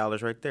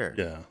 $14 right there.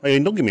 Yeah. I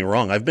mean, don't get me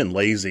wrong. I've been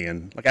lazy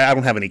and like I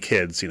don't have any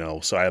kids,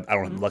 so I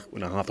don't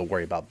have to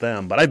worry about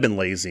them. But I've been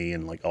lazy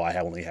and like, I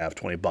only have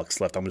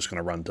 $20 left. I'm just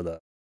gonna run to the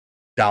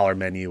dollar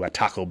menu at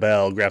Taco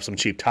Bell, grab some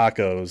cheap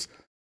tacos.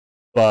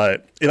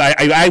 But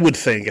I would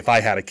think if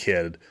I had a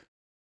kid,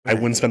 I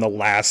wouldn't spend the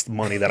last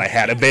money that I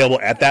had available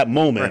at that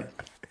moment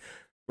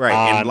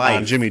right.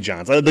 on Jimmy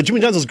John's. The Jimmy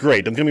John's is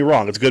great. Don't get me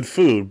wrong. It's good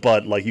food,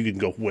 but like you can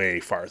go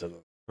way farther than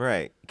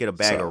right. Get a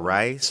bag of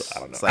rice. So I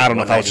don't know. Like I don't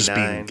know if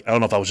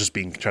I was just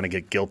being trying to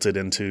get guilted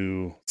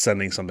into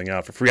sending something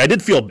out for free. I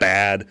did feel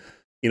bad.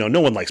 No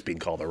one likes being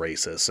called a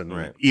racist,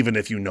 and even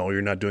if you're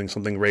not doing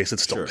something racist, it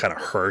still kind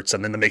of hurts,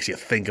 and then it makes you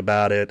think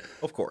about it.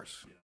 Of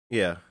course.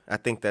 Yeah, I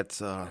think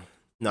that's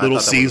Little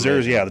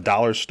Caesars, the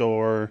dollar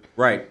store.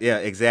 Right, yeah,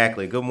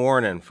 exactly. Good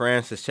morning.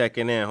 Francis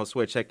checking in.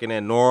 Josue checking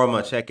in.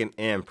 Norma checking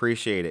in.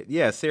 Appreciate it.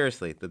 Yeah,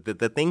 seriously.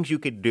 The things you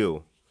could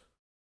do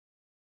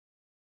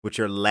with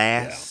your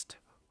last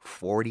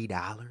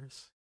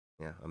 $40.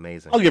 Yeah,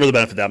 amazing. I'll give her the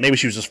benefit of that. Maybe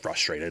she was just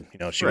frustrated.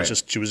 She was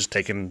just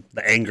taking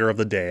the anger of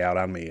the day out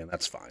on me, and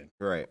that's fine.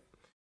 Right.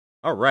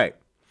 All right.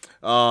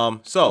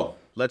 So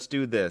let's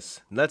do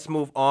this. Let's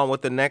move on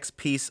with the next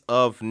piece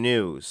of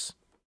news.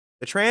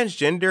 The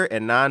Transgender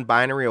and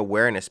Non-Binary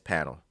Awareness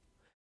Panel,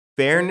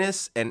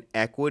 Fairness and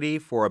Equity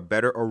for a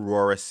Better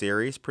Aurora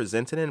series,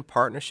 presented in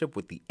partnership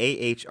with the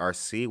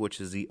AHRC,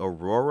 which is the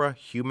Aurora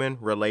Human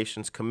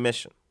Relations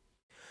Commission.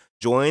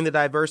 Join the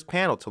diverse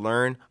panel to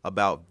learn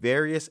about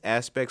various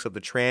aspects of the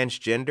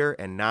transgender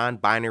and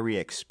non-binary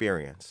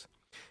experience.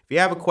 If you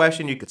have a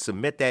question, you could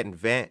submit that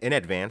in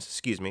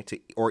advance,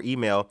 or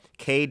email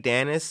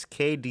kdanis,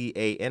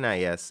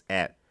 KDANIS,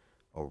 at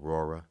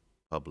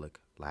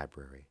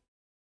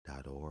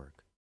aurorapubliclibrary.org.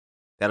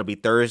 That'll be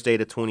Thursday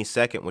the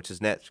 22nd, which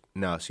is next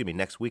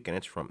weekend.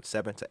 It's from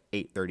 7 to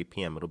 8:30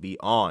 p.m. It'll be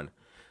on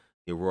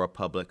the Aurora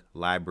Public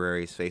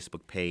Library's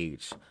Facebook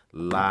page.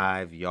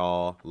 Live,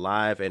 y'all.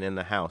 Live and in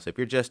the house. If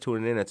you're just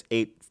tuning in, it's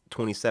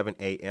 8:27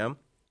 a.m.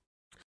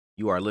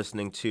 You are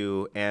listening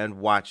to and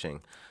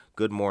watching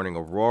Good Morning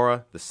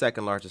Aurora, the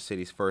second largest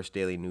city's first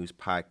daily news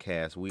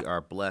podcast. We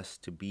are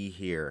blessed to be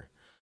here.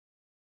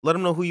 Let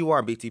them know who you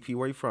are, BTP.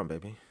 Where are you from,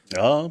 baby?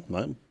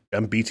 I'm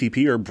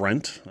BTP or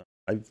Brent.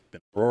 I've been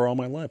in Aurora all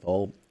my life,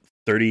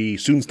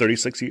 soon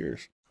 36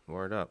 years.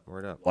 Word up.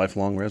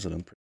 Lifelong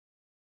resident.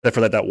 Except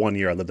for that 1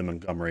 year I lived in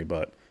Montgomery,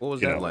 but... What was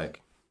that like?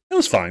 It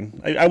was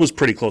fine. I was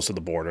pretty close to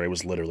the border. It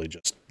was literally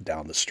just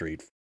down the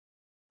street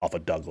off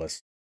of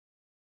Douglas.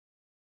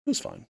 It was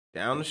fine.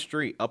 Down the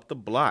street, up the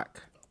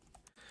block.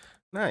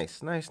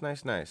 Nice.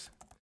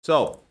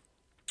 So,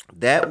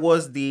 that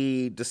was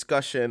the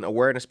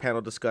awareness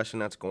panel discussion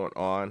that's going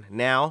on.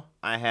 Now,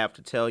 I have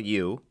to tell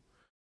you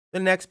the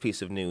next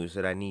piece of news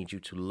that I need you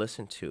to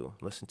listen to.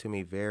 Listen to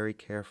me very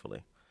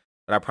carefully.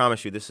 But I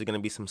promise you, this is going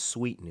to be some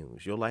sweet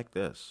news. You'll like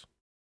this.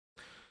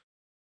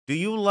 Do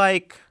you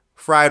like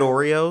fried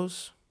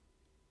Oreos?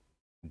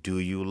 Do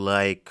you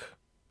like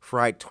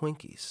fried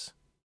Twinkies?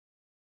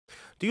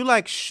 Do you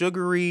like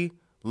sugary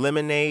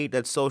lemonade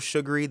that's so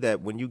sugary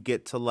that when you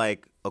get to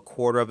like a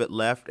quarter of it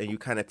left and you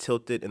kind of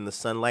tilt it in the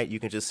sunlight, you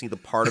can just see the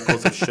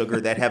particles of sugar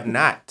that have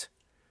not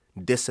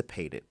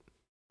dissipated?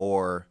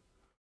 Or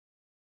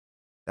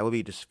that would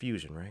be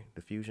diffusion, right?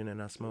 Diffusion and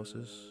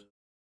osmosis?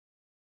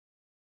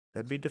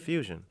 That'd be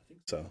diffusion. I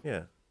think so.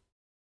 Yeah.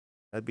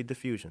 That'd be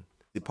diffusion.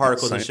 The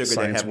particles of sugar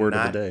that have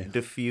not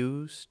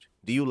diffused.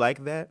 Do you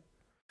like that?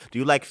 Do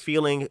you like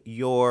feeling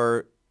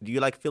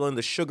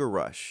the sugar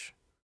rush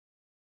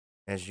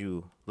as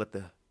you let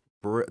the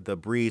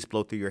breeze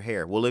blow through your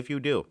hair? Well, if you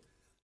do,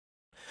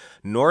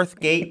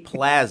 Northgate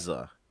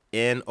Plaza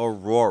in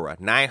Aurora,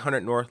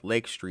 900 North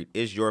Lake Street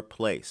is your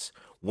place.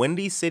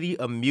 Windy City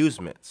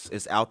Amusements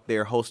is out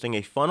there hosting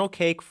a funnel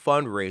cake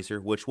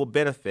fundraiser, which will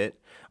benefit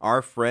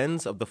our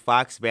friends of the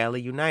Fox Valley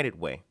United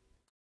Way.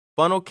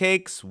 Funnel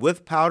cakes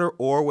with powder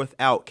or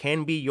without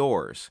can be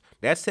yours.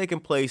 That's taking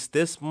place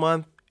this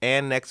month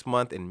and next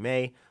month in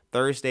May,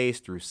 Thursdays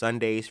through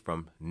Sundays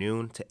from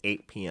noon to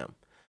 8 p.m.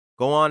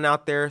 Go on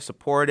out there,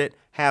 support it,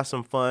 have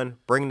some fun,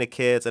 bring the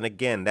kids. And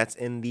again, that's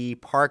in the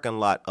parking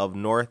lot of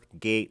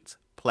Northgate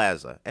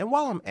Plaza. And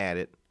while I'm at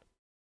it,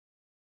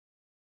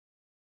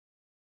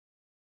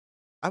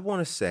 I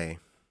want to say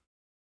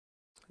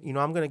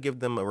I'm going to give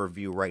them a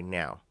review right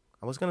now.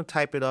 I was going to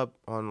type it up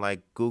on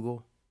like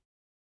Google,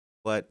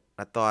 but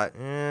I thought,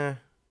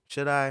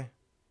 should I?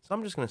 So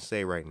I'm just going to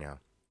say right now.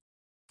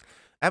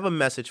 I have a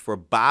message for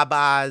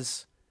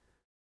Baba's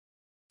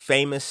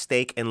Famous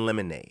Steak and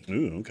Lemonade.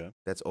 Ooh, okay.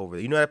 That's over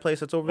there. You know that place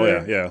that's over Oh,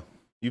 there? yeah.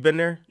 You been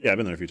there? Yeah, I've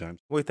been there a few times.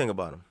 What do you think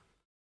about them?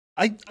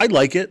 I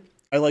like it.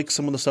 I like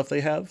some of the stuff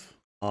they have.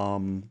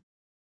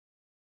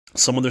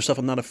 Some of their stuff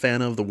I'm not a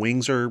fan of. The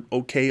wings are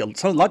okay. A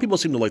lot of people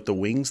seem to like the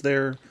wings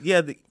there.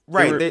 Yeah,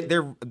 right.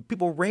 They're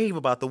people rave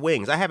about the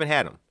wings. I haven't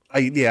had them.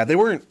 They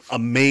weren't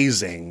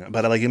amazing,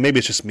 but maybe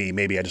it's just me.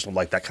 Maybe I just don't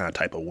like that kind of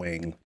type of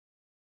wing.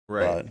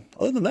 Right.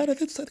 But other than that, I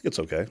think it's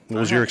okay. What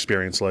was your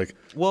experience like?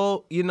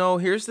 Well,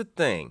 here's the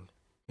thing.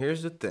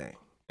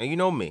 And you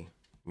know me.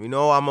 You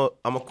know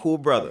I'm a cool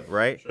brother,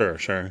 right?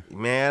 Sure.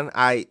 Man,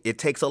 it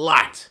takes a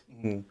lot.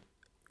 Mhm.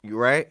 You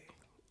right?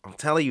 I'm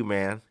telling you,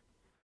 man.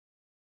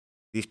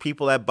 These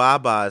people at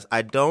Baba's,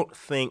 I don't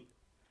think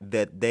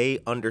that they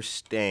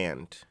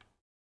understand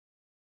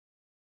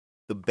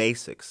the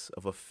basics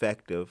of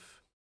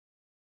effective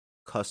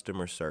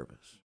customer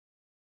service.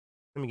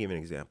 Let me give you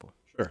an example.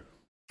 Sure.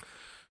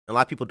 A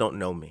lot of people don't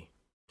know me.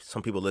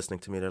 Some people listening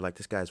to me, they're like,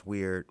 this guy's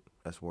weird.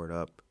 That's word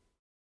up.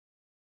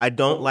 I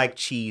don't like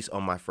cheese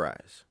on my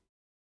fries.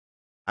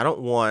 I don't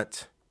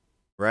want,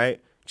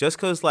 right? Just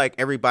because like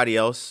everybody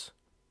else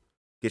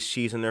gets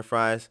cheese in their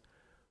fries,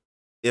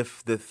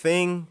 if the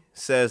thing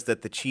says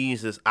that the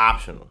cheese is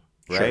optional,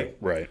 right? Sure,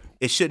 right.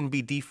 It shouldn't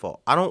be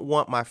default. I don't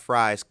want my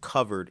fries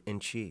covered in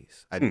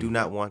cheese. I do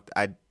not want,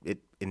 it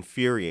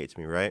infuriates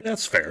me, right?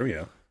 That's fair,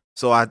 yeah.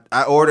 So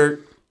I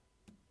ordered,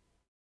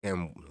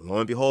 and lo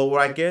and behold, what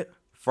I get?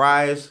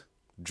 Fries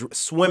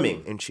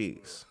swimming in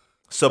cheese,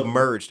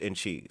 submerged in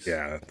cheese.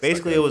 Yeah.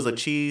 Basically, it was a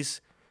cheese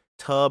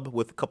tub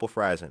with a couple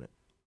fries in it.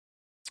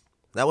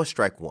 That was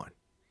strike one.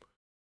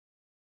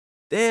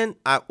 Then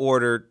I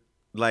ordered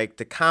like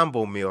the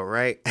combo meal,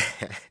 right?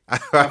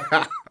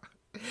 I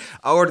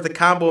ordered the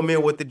combo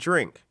meal with the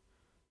drink.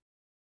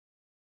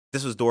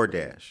 This was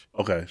DoorDash.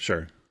 Okay,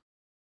 sure.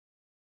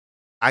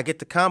 I get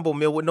the combo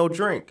meal with no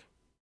drink.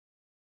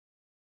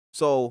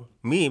 So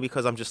me,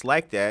 because I'm just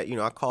like that,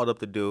 I called up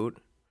the dude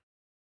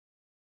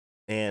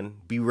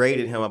and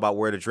berated him about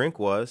where the drink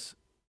was,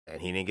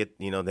 and he didn't get,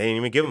 they didn't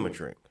even give him a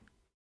drink.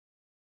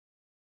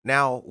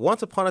 Now,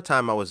 once upon a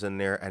time I was in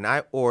there and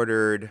I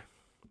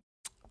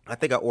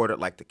think I ordered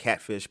like the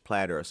catfish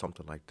platter or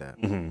something like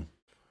that. Mm-hmm.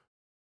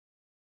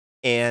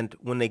 And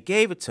when they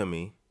gave it to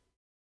me,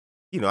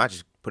 I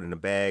just put it in a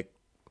bag,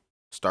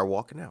 start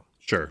walking out.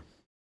 Sure.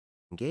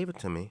 And gave it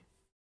to me.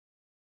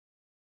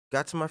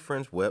 Got to my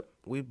friend's whip.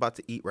 We about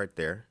to eat right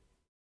there.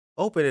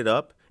 Open it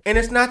up, and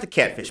it's not the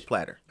catfish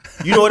platter.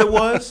 You know what it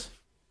was?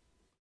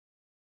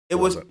 It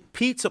was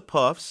pizza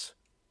puffs,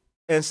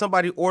 and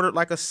somebody ordered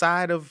like a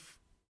side of,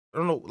 I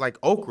don't know, like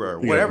okra or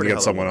whatever. You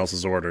got someone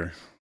else's order.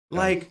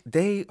 Like,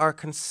 they are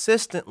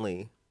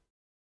consistently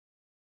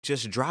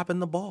just dropping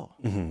the ball.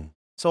 Mm-hmm.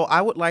 So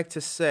I would like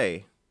to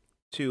say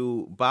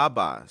to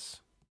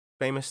Baba's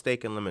Famous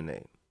Steak and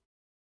Lemonade,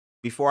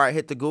 before I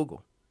hit the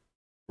Google,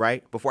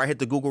 right? Before I hit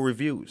the Google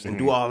reviews and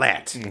do all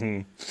that,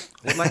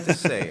 Mm-hmm. I'd like to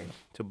say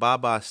to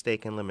Baba's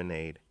Steak and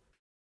Lemonade,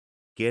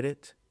 get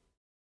it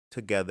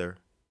together,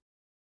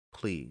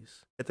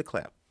 please. Hit the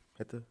clap.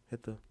 Hit the.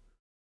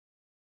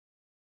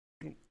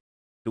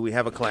 Do we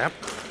have a clap?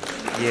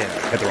 Yeah.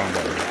 Hit the wrong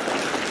button.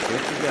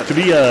 Get it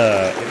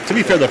together. To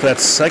be fair though, for that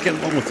second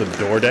one with the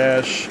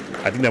DoorDash,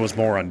 I think that was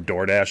more on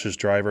DoorDash's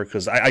driver,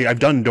 because I've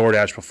done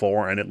DoorDash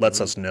before and it lets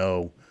us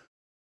know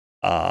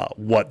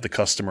what the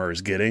customer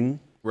is getting.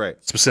 Right.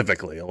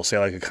 Specifically, it'll say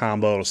like a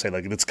combo. It'll say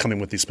like it's coming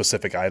with these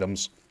specific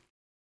items.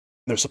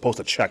 They're supposed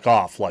to check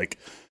off like,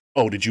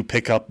 oh, did you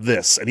pick up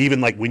this? And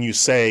even like when you're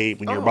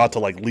about to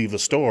like leave the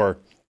store,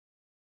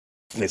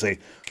 they say,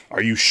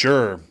 are you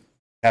sure you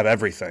have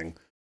everything?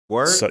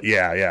 Word? So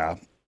yeah.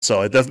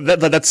 So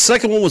that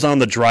second one was on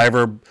the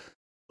driver.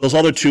 Those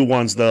other two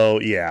ones, though,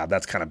 yeah,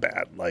 that's kind of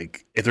bad.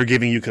 Like, if they're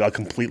giving you a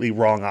completely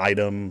wrong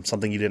item,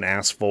 something you didn't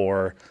ask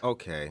for.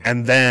 Okay.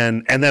 But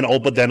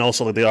then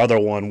also like the other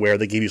one where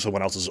they give you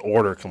someone else's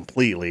order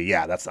completely.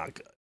 Yeah, that's not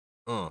good.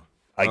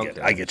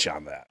 I get you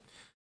on that.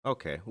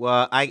 Okay.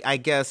 Well, I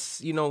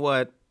guess, you know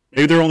what?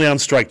 Maybe they're only on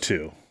strike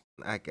 2.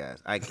 I guess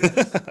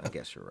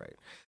you're right.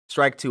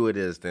 Strike 2 it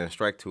is then.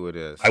 Strike 2 it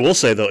is. I will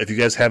say, though, if you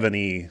guys have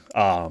any,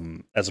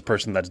 as a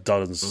person that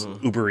does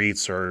Uber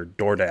Eats or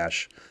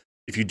DoorDash,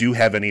 if you do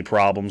have any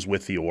problems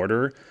with the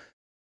order,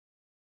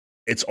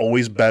 it's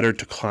always better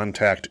to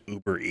contact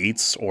Uber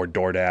Eats or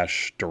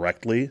DoorDash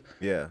directly.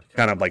 Yeah.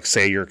 Kind of like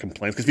say your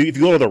complaints. Because if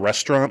you go to the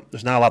restaurant,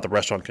 there's not a lot the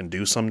restaurant can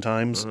do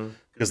sometimes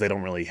because they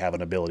don't really have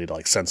an ability to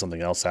like send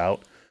something else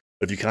out.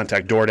 But if you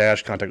contact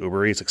DoorDash, contact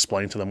Uber Eats,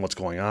 explain to them what's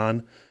going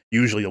on,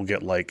 usually you'll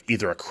get like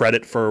either a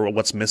credit for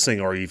what's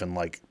missing or even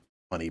like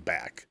money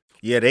back.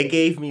 Yeah, they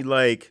gave me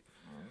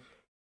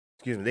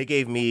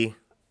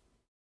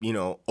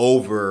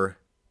over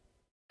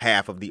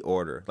half of the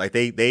order. Like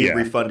they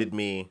refunded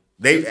me.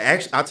 They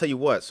actually, I'll tell you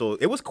what. So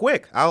it was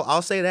quick.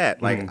 I'll say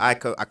that. Like I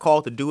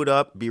called the dude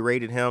up,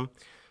 berated him.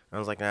 I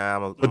was like,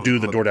 nah, The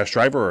dude, the DoorDash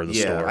driver or the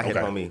store? Yeah, I hit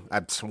Okay. homie.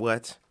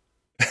 What?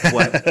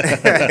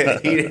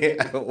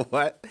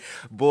 What?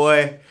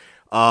 Boy.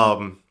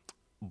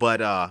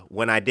 But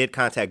when I did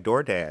contact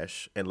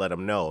DoorDash and let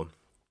them know,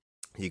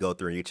 you go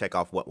through and you check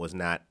off what was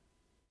not,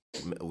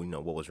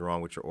 what was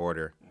wrong with your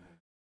order.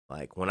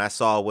 Like when I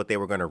saw what they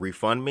were going to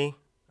refund me,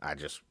 I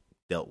just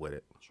dealt with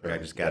it. I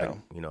just got it.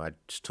 I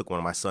just took one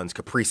of my son's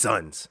Capri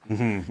Suns.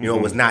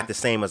 It was not the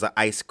same as an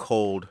ice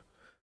cold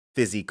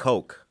fizzy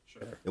Coke.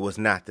 It was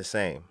not the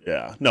same.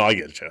 Yeah. No, I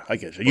get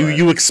you.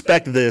 You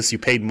expect this. You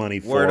paid money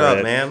for it. Word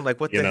up, man.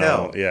 Like, what the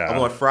hell? Yeah. I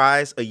want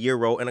fries, a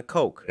Euro, and a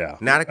Coke. Yeah.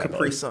 Not a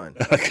Capri Sun.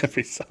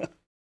 Capri Sun.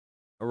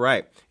 All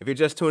right. If you're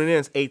just tuning in,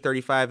 it's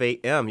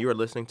 8:35 a.m. You are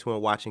listening to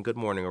and watching Good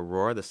Morning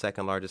Aurora, the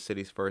second largest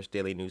city's first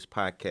daily news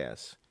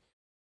podcast.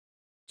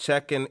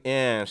 Checking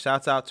in.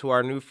 Shouts out to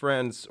our new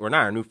friends, or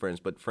not our new friends,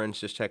 but friends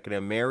just checking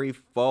in. Mary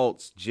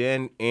Fultz,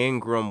 Jen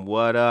Ingram,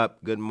 what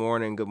up? Good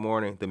morning, good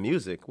morning. The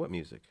music, what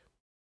music?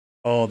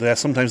 Oh,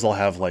 sometimes they'll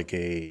have like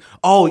a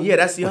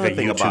that's the other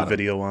thing YouTube about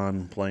video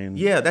on playing.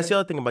 Yeah, that's the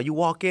other thing about it. You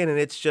walk in and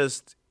it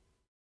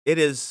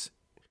is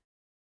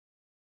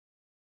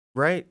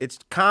right. It's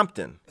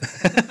Compton.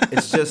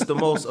 It's just the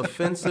most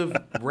offensive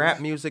rap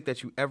music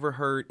that you ever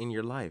heard in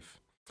your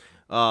life.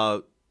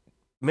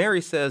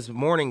 Mary says,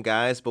 "Morning,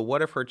 guys, but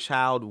what if her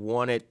child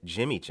wanted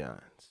Jimmy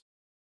John's?"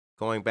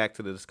 Going back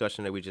to the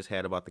discussion that we just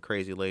had about the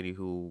crazy lady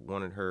who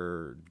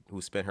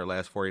spent her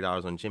last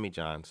 $40 on Jimmy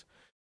John's.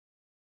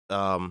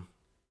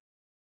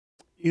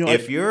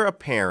 If you're a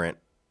parent,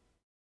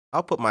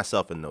 I'll put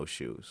myself in those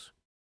shoes.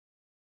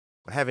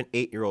 I have an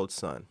 8-year-old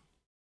son.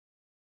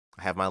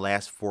 I have my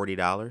last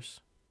 $40.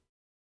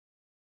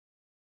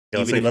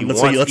 Let's say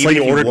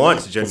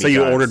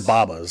you ordered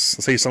Baba's.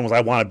 Let's say someone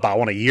was, I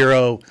want a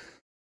Euro.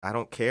 I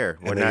don't care.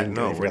 We're And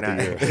not. then We're not.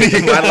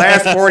 you My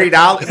last $40.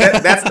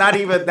 That's not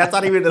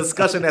even a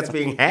discussion that's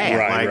being had.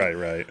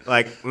 Right.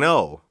 Like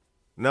no.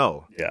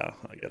 Yeah,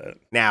 I get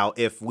it. Now,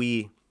 if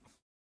we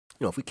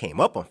came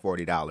up on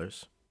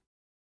 $40,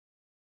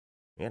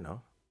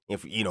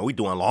 if we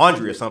doing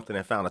laundry or something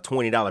and found a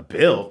 $20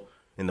 bill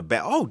in the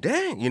back, oh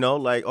dang,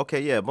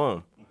 okay, yeah,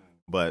 boom.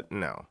 But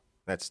no,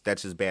 that's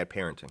just bad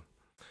parenting.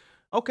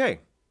 Okay,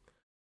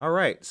 all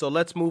right. So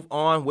let's move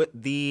on with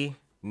the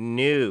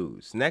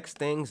news. Next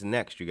things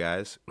next, you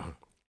guys.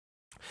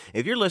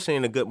 If you're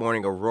listening to Good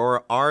Morning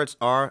Aurora, odds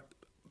are,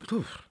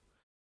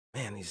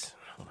 man, these.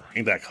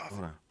 Drink that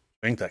coffee.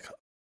 Drink that coffee.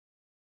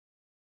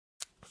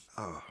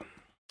 Oh,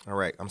 all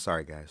right. I'm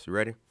sorry, guys. You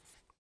ready?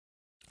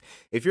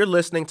 If you're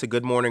listening to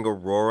Good Morning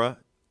Aurora,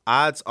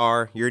 odds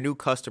are your new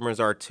customers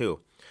are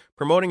too.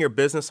 Promoting your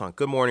business on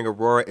Good Morning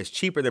Aurora is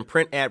cheaper than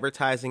print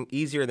advertising,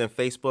 easier than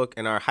Facebook,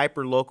 and our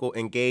hyper-local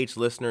engaged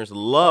listeners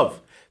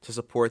love to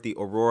support the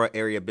Aurora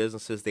area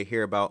businesses they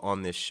hear about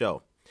on this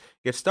show.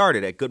 Get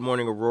started at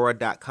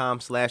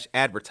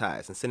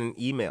goodmorningaurora.com/advertise and send an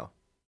email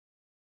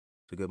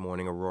to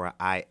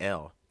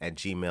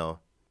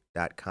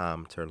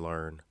goodmorningaurora@gmail.com to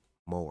learn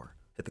more.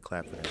 Hit the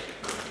clap for that.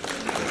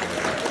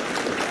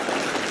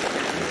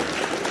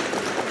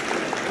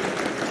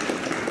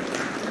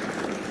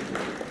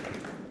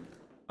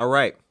 All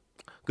right.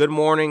 Good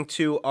morning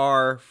to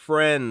our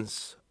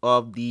friends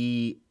of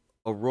the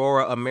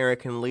Aurora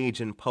American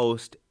Legion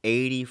Post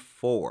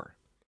 84.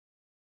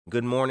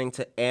 Good morning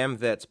to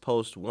AmVets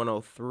Post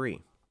 103.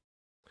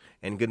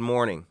 And good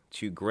morning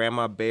to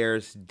Grandma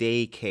Bear's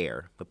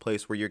Daycare, the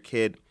place where your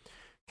kid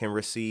can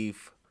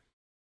receive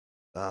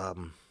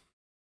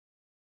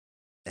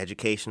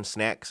education,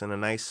 snacks, and a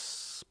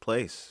nice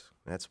place.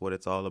 That's what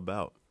it's all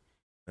about.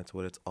 I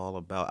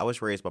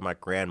was raised by my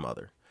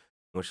grandmother,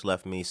 which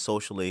left me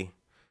socially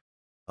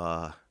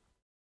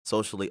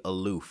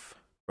aloof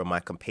from my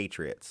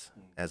compatriots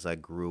as I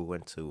grew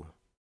into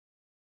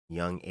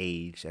young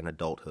age and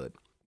adulthood.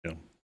 Yeah.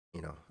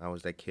 I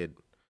was that kid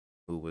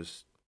who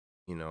was,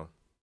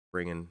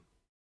 bringing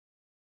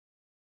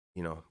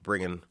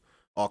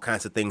all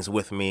kinds of things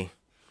with me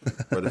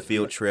for the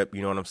field trip.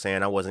 You know what I'm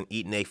saying? I wasn't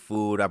eating their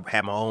food. I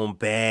had my own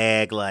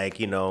bag,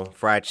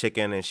 fried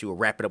chicken, and she would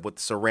wrap it up with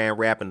the saran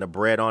wrap and the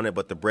bread on it,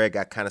 but the bread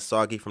got kind of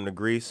soggy from the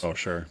grease. Oh,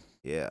 sure.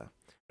 Yeah.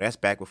 That's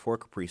back before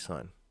Capri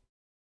Sun.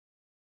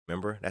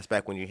 Remember? That's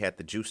back when you had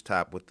the juice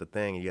top with the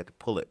thing and you had to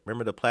pull it.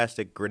 Remember the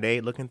plastic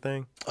grenade looking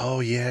thing? Oh,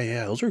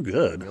 yeah. Those are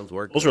good. Those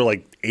were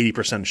like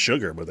 80%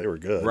 sugar, but they were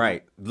good.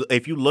 Right.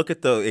 If you look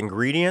at the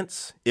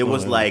ingredients, it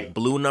was like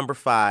blue number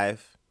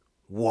 5,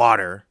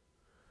 water,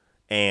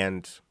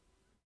 and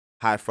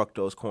high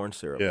fructose corn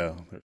syrup. Yeah.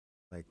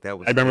 That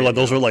was. I remember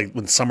those were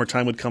when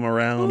summertime would come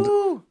around.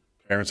 Ooh.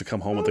 Parents would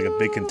come home with a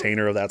big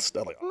container of that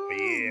stuff. Oh,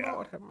 yeah.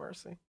 Lord have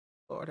mercy.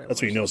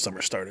 That's when you know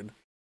summer started.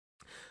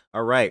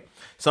 All right.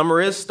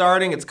 Summer is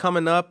starting. It's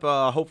coming up.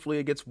 Hopefully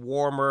it gets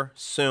warmer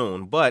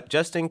soon. But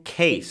just in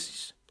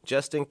case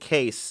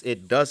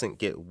it doesn't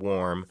get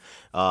warm,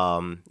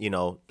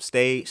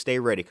 stay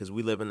ready because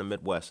we live in the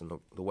Midwest and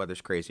the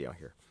weather's crazy out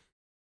here.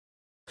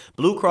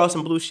 Blue Cross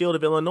and Blue Shield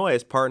of Illinois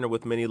has partnered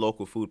with many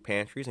local food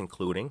pantries,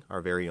 including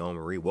our very own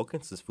Marie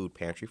Wilkinson's Food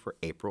Pantry for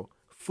April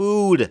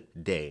Food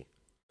Day.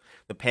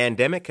 The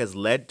pandemic has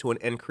led to an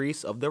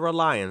increase of the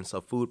reliance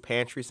of food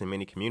pantries in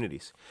many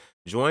communities.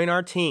 Join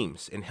our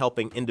teams in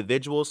helping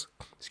individuals,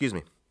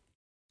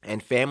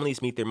 and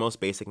families meet their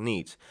most basic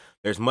needs.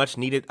 There's much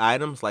needed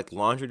items like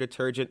laundry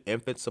detergent,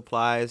 infant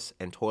supplies,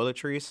 and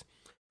toiletries.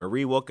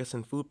 Marie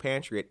Wilkinson Food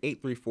Pantry at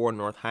 834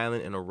 North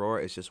Highland in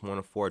Aurora is just one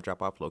of 4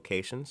 drop-off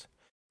locations.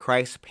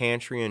 Christ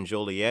Pantry in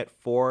Joliet,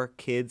 For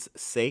Kids'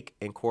 Sake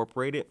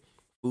Incorporated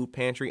Food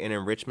Pantry and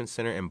Enrichment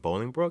Center in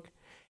Bolingbrook,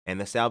 and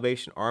the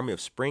Salvation Army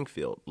of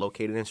Springfield,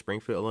 located in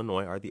Springfield,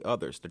 Illinois, are the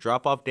others. The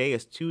drop-off day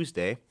is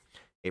Tuesday,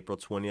 April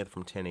 20th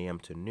from 10 a.m.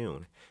 to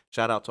noon.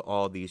 Shout out to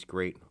all these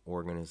great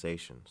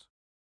organizations.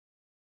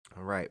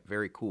 All right,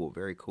 very cool,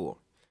 very cool.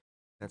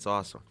 That's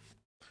awesome.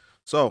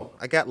 So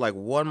I got like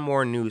one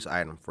more news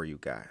item for you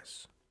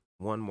guys.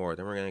 One more,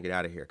 then we're going to get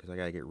out of here because I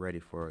got to get ready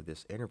for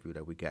this interview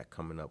that we got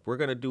coming up. We're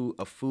going to do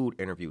a food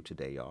interview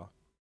today, y'all.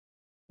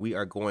 We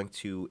are going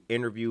to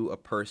interview a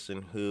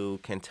person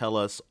who can tell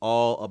us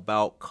all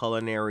about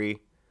culinary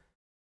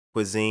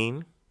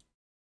cuisine,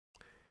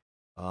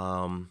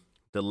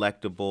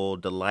 delectable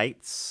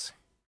delights,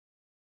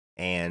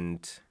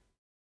 and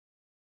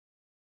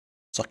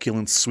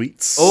succulent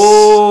sweets. Oh,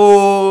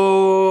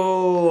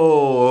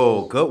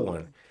 good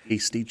one.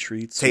 Tasty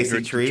treats.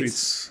 Tasty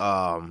treats.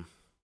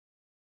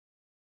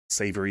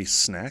 Savory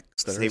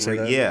snacks.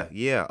 Savory, yeah.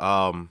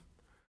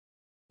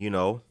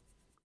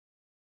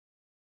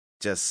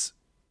 Just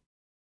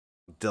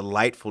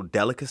delightful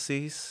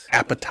delicacies.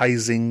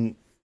 Appetizers.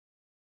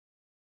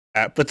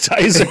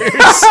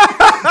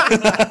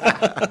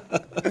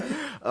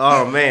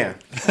 Oh man,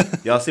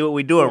 y'all see what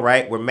we doing,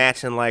 right? We're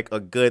matching like a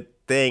good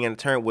thing in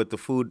turn with the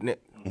food.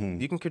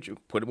 Mm-hmm. You can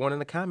put one in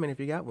the comment if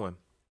you got one.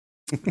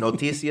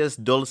 Noticias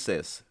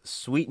dulces,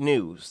 sweet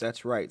news.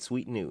 That's right,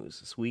 sweet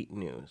news.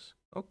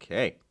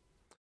 Okay.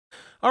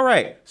 All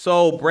right,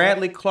 so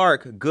Bradley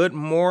Clark, good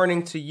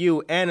morning to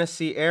you. Anna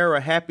Sierra,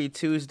 happy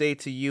Tuesday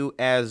to you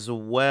as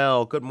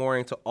well. Good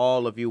morning to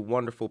all of you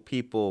wonderful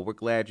people. We're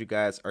glad you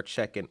guys are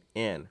checking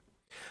in.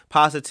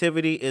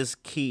 Positivity is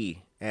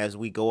key as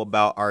we go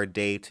about our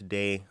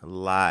day-to-day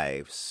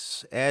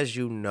lives. As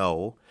you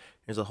know,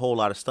 there's a whole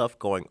lot of stuff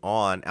going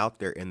on out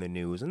there in the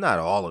news, and not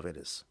all of it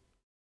is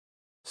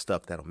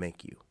stuff that'll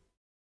make you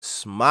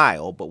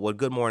smile. But what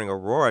Good Morning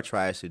Aurora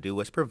tries to do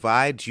is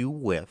provide you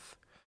with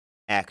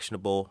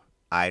actionable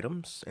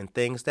items and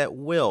things that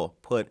will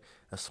put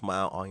a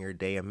smile on your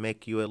day and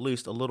make you at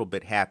least a little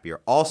bit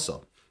happier.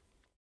 Also,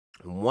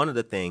 one of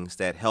the things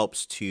that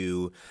helps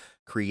to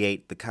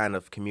create the kind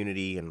of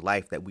community and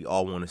life that we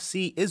all want to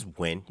see is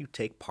when you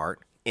take part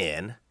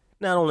in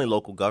not only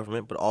local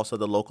government, but also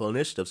the local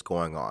initiatives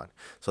going on.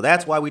 So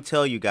that's why we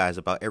tell you guys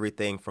about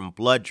everything from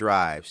blood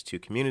drives to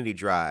community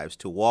drives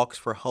to walks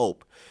for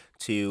hope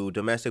to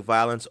domestic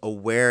violence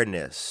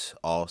awareness,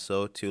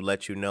 also to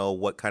let you know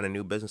what kind of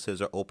new businesses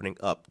are opening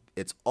up.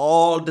 It's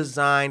all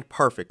designed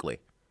perfectly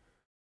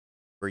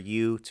for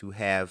you to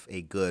have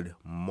a good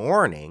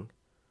morning,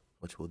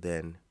 which will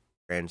then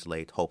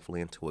translate hopefully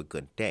into a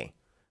good day.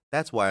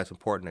 That's why it's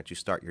important that you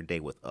start your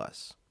day with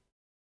us.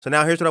 So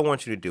now here's what I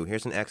want you to do.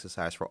 Here's an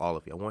exercise for all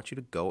of you. I want you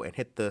to go and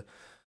hit the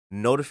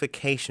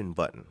notification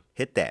button.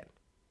 Hit that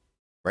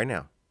right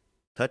now.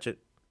 Touch it.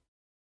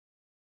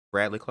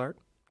 Bradley Clark,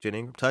 Jen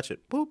Ingram, touch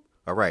it. Boop.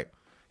 All right.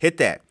 Hit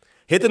that.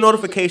 Hit the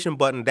notification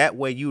button. That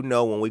way you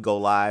know when we go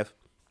live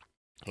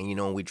and you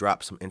know when we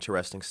drop some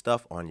interesting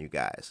stuff on you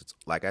guys. It's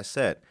like I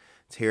said,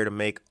 it's here to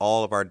make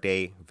all of our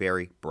day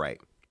very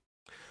bright.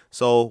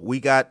 So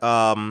we got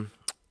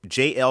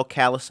J.L.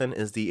 Callison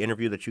is the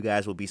interview that you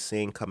guys will be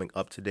seeing coming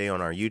up today on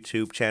our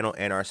YouTube channel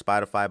and our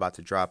Spotify, about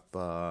to drop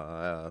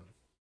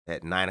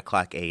at 9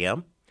 o'clock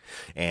a.m.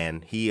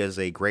 And he is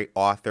a great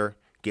author.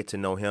 Get to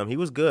know him. He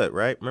was good,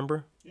 right?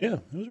 Remember? Yeah,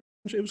 it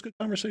was a good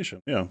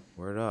conversation. Yeah.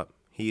 Word up.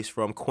 He's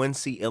from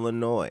Quincy,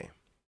 Illinois.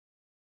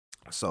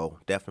 So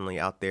definitely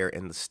out there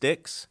in the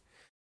sticks.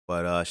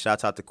 But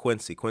shouts out to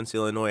Quincy. Quincy,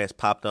 Illinois has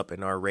popped up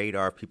in our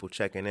radar, people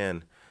checking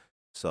in.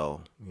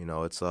 So, you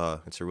know, it's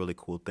a really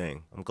cool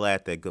thing. I'm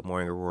glad that Good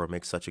Morning Aurora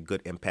makes such a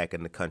good impact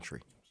in the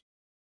country.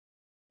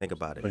 Think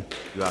about it.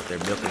 You out there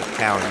milking a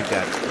cow and you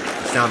got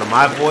the sound of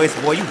my voice.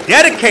 Boy, you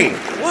dedicated.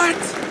 What?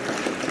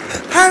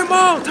 Hey,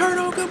 Mom, turn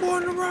on Good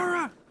Morning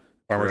Aurora.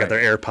 Farmer got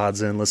their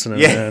AirPods in, listening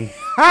in.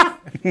 Yeah.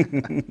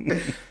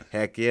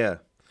 Heck yeah.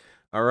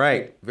 All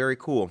right. Very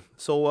cool.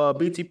 So,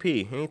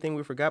 BTP, anything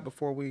we forgot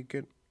before we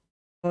get...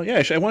 Yeah,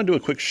 actually, I want to do a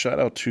quick shout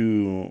out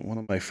to one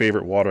of my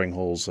favorite watering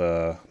holes,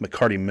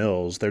 McCarty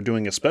Mills. They're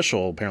doing a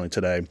special apparently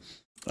today.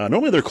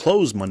 Normally they're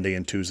closed Monday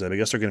and Tuesday, but I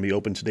guess they're going to be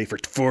open today for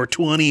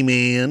 420,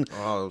 man.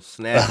 Oh,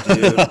 snap,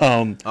 dude.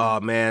 Oh,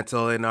 man,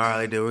 totally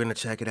gnarly, dude. We're going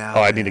to check it out.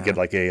 Oh, I need to get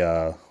like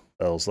the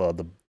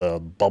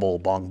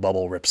bong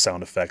bubble rip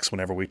sound effects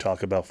whenever we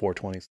talk about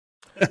 420s.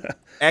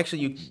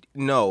 Actually, you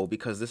know,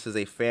 because this is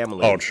a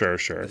family. Oh, sure.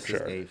 This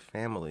is a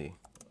family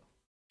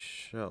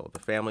show. The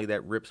family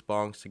that rips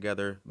bongs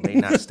together may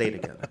not stay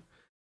together.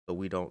 So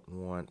we don't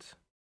want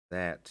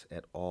that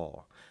at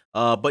all.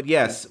 But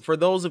yes, for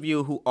those of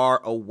you who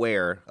are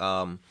aware,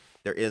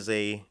 there is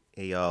a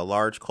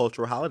large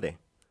cultural holiday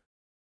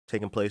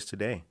taking place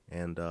today.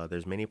 And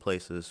there's many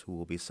places who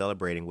will be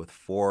celebrating with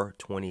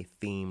 420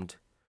 themed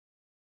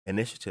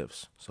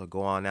initiatives. So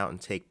go on out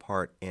and take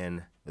part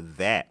in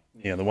that.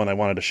 Yeah, the one I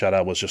wanted to shout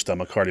out was just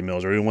McCarty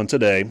Mills. Everyone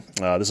today.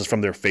 This is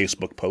from their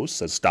Facebook post.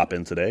 Says stop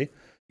in today.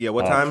 Yeah,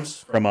 what times?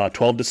 From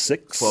 12 to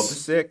 6. 12 to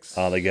 6.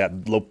 They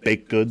got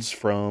baked goods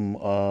from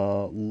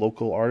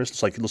local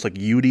artists. It looks like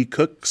Yudi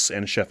Cooks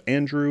and Chef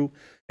Andrew,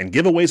 and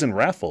giveaways and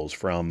raffles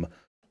from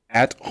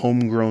at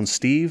Homegrown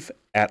Steve,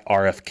 at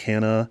RF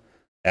Canna,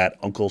 at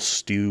Uncle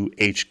Stew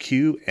HQ,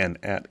 and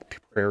at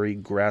Prairie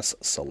Grass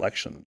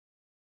Selection.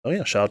 Oh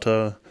yeah, shout out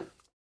to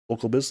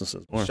local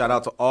businesses. More. Shout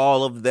out to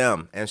all of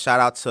them, and shout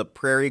out to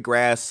Prairie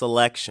Grass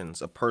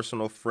Selections, a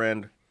personal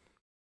friend.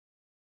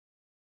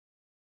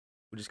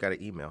 We just got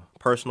an email.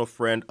 Personal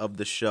friend of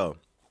the show.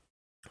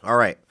 All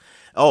right.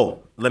 Oh,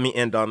 let me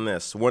end on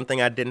this. One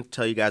thing I didn't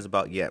tell you guys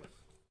about yet.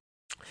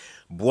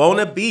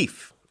 Buona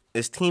Beef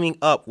is teaming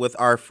up with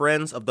our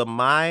friends of the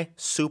My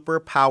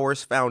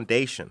Superpowers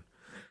Foundation.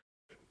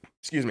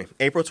 Excuse me.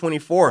 April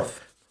 24th,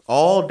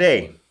 all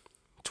day.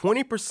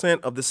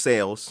 20% of the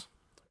sales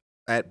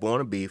at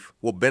Buona Beef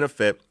will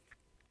benefit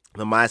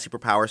the My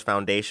Superpowers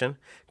Foundation.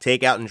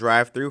 Takeout and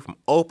drive-through from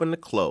open to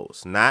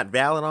close. Not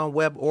valid on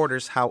web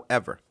orders,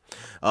 however.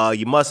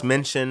 You must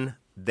mention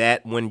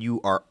that when you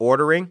are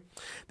ordering.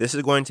 This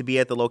is going to be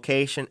at the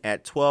location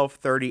at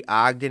 1230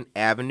 Ogden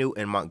Avenue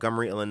in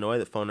Montgomery, Illinois.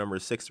 The phone number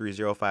is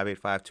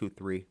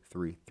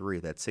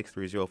 630-585-2333. That's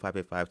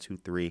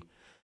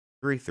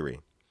 630-585-2333.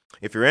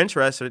 If you're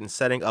interested in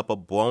setting up a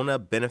Buona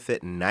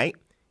benefit night,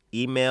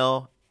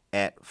 email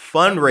at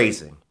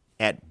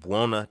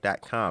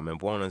fundraising@buona.com. And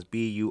Buona is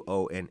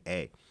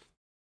Buona.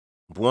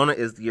 Buona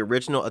is the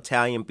original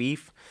Italian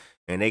beef,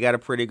 and they got a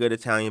pretty good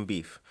Italian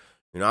beef.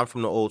 You know, I'm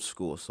from the old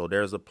school, so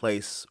there's a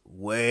place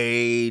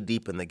way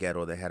deep in the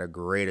ghetto that had a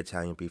great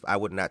Italian beef. I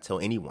would not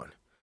tell anyone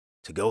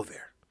to go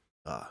there.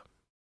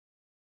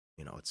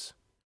 You know,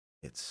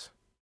 it's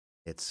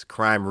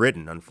crime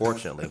ridden,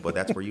 unfortunately, but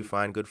that's where you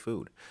find good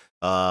food.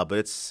 But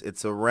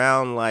it's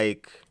around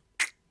like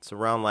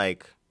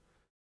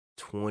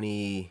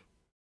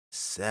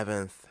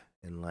 27th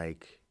and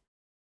like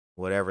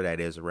whatever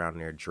that is around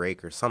there,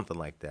 Drake or something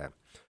like that.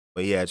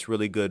 But yeah, it's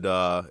really good.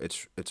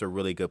 It's a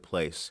really good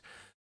place.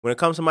 When it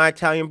comes to my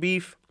Italian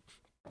beef,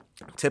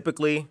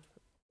 typically,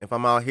 if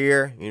I'm out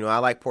here, you know, I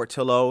like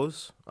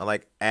Portillo's. I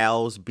like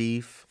Al's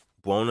beef.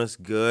 Buona's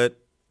good.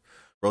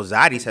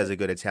 Rosati's has a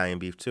good Italian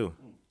beef, too.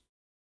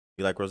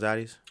 You like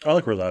Rosati's? I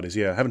like Rosati's,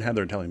 yeah. I haven't had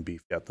their Italian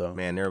beef yet, though.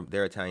 Man,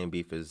 their Italian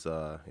beef is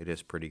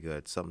pretty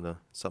good. Something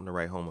to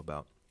write home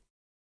about.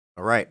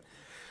 All right.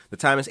 The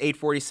time is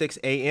 8:46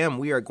 a.m.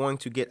 We are going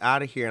to get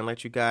out of here and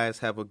let you guys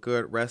have a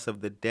good rest of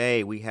the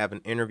day. We have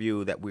an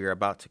interview that we are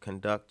about to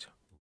conduct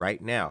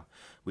right now.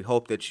 We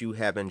hope that you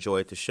have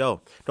enjoyed the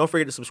show. Don't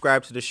forget to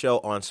subscribe to the show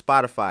on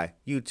Spotify,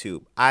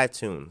 YouTube,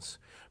 iTunes,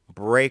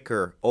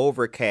 Breaker,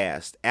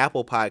 Overcast,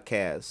 Apple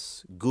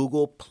Podcasts,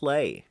 Google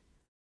Play.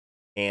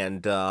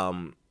 And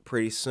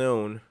pretty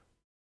soon,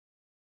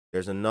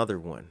 there's another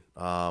one.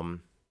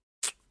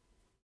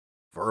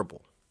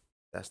 Verbal.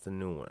 That's the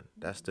new one.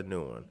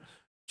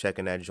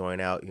 Checking that joint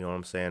out, you know what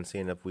I'm saying?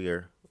 Seeing if we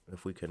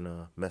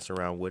can mess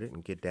around with it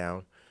and get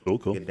down. Cool.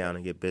 Get down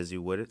and get busy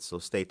with it. So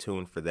stay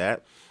tuned for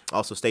that.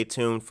 Also, stay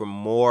tuned for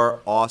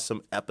more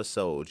awesome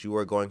episodes. You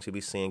are going to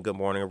be seeing Good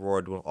Morning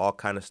Aurora doing all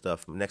kind of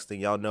stuff. Next thing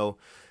y'all know,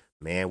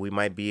 man, we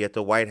might be at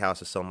the White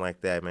House or something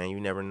like that, man.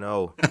 You never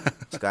know.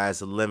 Sky's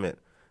the limit.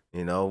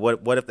 You know,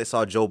 what if they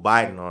saw Joe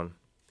Biden on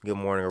Good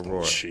Morning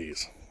Aurora?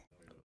 Jeez.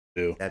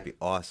 Dude. That'd be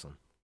awesome.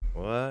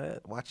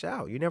 What? Watch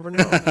out. You never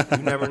know.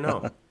 You never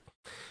know.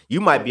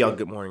 You might be on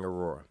Good Morning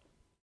Aurora.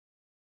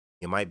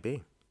 You might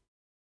be.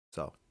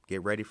 So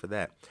get ready for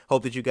that.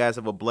 Hope that you guys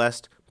have a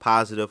blessed,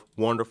 positive,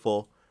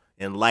 wonderful,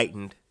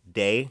 enlightened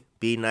day.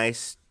 Be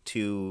nice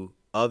to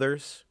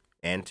others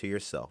and to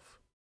yourself.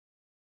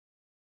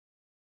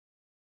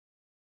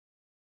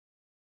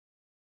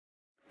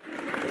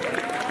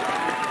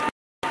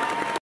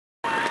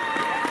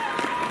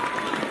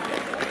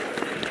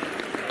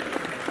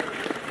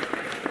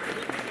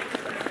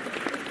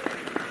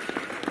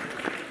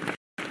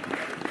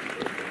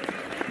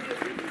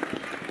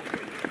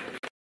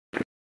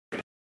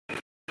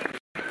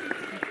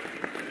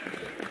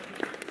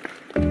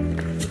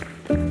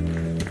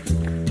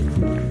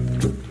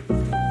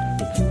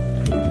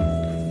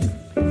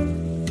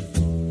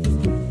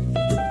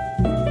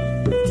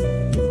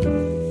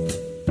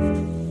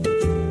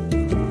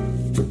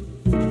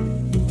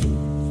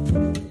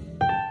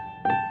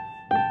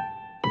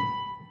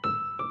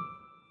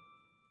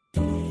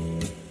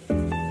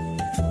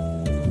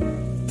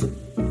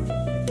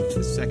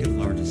 Second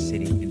largest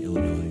city in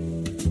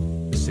Illinois,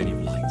 the City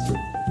of Lights,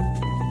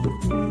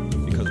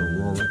 because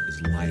Aurora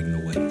is lighting the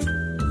way.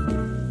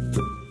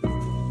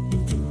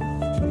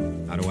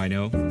 How do I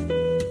know?